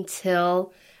about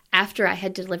until after I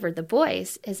had delivered the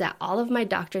boys is that all of my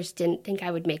doctors didn't think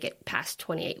I would make it past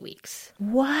 28 weeks.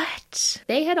 What?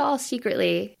 They had all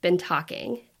secretly been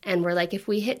talking and were like, if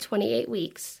we hit 28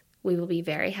 weeks, we will be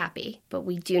very happy, but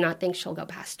we do not think she'll go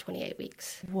past 28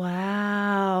 weeks.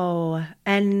 Wow.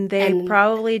 And they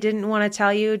probably didn't want to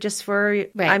tell you just for,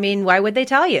 Right. I mean, why would they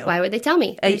tell you? Why would they tell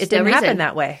me? It There's didn't no happen reason.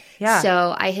 that way. Yeah.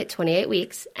 So I hit 28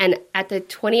 weeks. And at the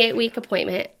 28-week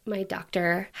appointment, my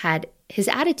doctor had his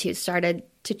attitude started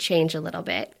to change a little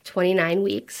bit. 29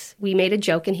 weeks, we made a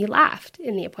joke and he laughed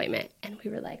in the appointment. And we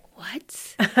were like,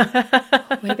 what?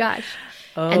 Oh my gosh.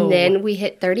 And then we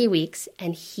hit 30 weeks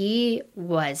and he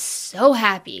was so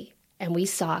happy. And we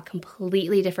saw a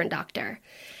completely different doctor.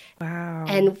 Wow.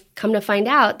 And come to find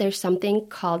out, there's something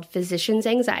called physician's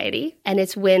anxiety. And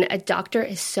it's when a doctor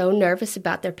is so nervous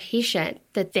about their patient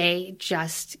that they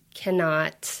just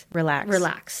cannot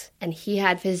relax. And he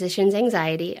had physician's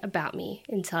anxiety about me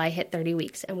until I hit 30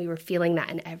 weeks. And we were feeling that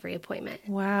in every appointment.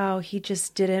 Wow. He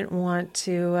just didn't want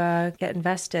to get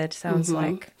invested, sounds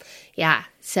like. Yeah.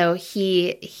 So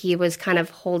he was kind of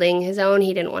holding his own.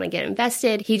 He didn't want to get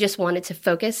invested. He just wanted to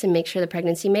focus and make sure the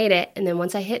pregnancy made it. And then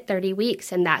once I hit 30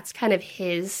 weeks, and that's kind of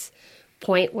his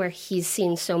point where he's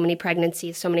seen so many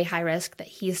pregnancies, so many high risk, that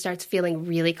he starts feeling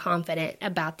really confident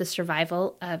about the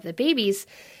survival of the babies.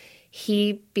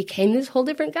 He became this whole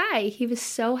different guy. He was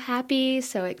so happy,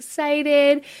 so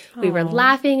excited. We were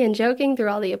laughing and joking through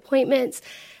all the appointments.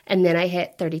 And then I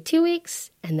hit 32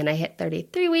 weeks, and then I hit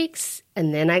 33 weeks,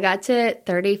 and then I got to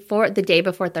 34, the day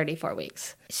before 34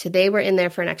 weeks. So they were in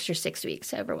there for an extra 6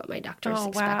 weeks over what my doctors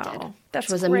expected. Wow. That's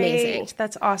which was great. amazing.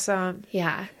 That's awesome.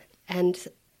 Yeah. And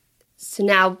so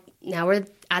now we're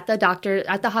at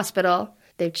the hospital.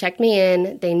 They've checked me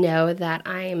in. They know that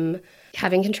I'm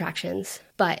having contractions,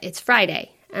 but it's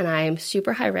Friday and I'm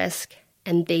super high risk,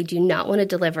 and they do not want to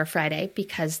deliver Friday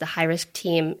because the high risk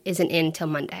team isn't in till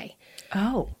Monday.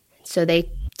 Oh. So they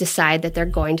decide that they're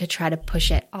going to try to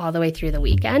push it all the way through the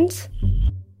weekend.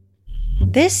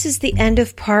 This is the end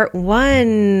of part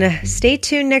 1. Stay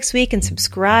tuned next week and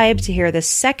subscribe to hear the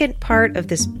second part of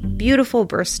this beautiful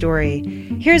birth story.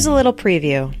 Here's a little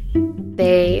preview.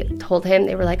 They told him,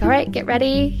 they were like, all right, get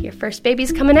ready. Your first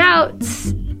baby's coming out.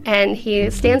 And he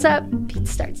stands up, he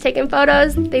starts taking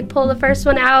photos. They pull the first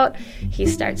one out. He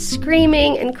starts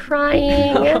screaming and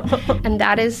crying. And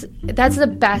that's the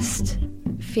best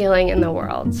feeling in the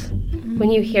world. When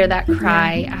you hear that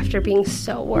cry after being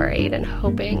so worried and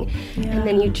hoping, and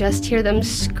then you just hear them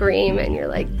scream and you're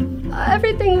like, oh,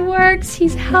 everything works,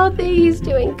 he's healthy, he's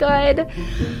doing good.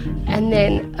 And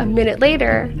then a minute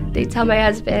later, they tell my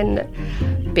husband,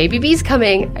 baby B's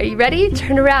coming. Are you ready?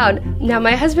 Turn around. Now,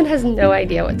 my husband has no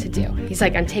idea what to do. He's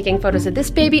like, I'm taking photos of this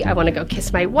baby. I want to go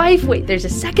kiss my wife. Wait, there's a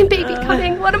second baby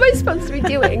coming. What am I supposed to be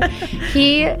doing?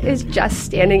 He is just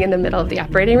standing in the middle of the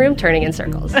operating room, turning in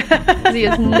circles. He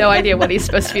has no idea what he's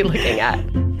supposed to be looking at.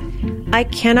 I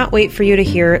cannot wait for you to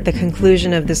hear the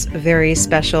conclusion of this very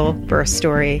special birth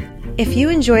story. If you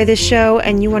enjoy this show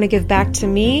and you want to give back to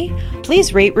me,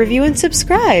 please rate, review, and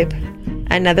subscribe.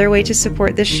 Another way to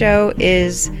support this show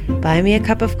is buy me a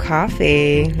cup of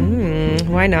coffee.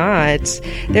 Why not?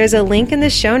 There's a link in the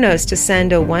show notes to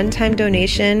send a one-time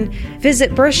donation.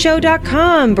 Visit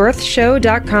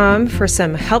birthshow.com for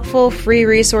some helpful free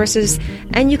resources.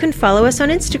 And you can follow us on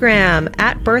Instagram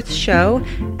 @birthshow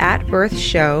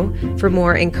for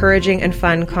more encouraging and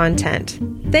fun content.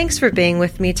 Thanks for being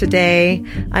with me today.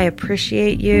 I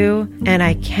appreciate you, and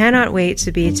I cannot wait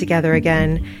to be together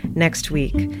again next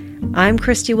week. I'm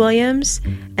Christy Williams,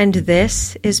 and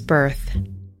this is Birth.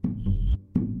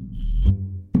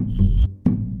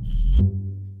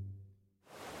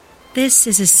 This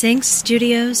is a Sync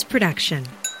Studios production.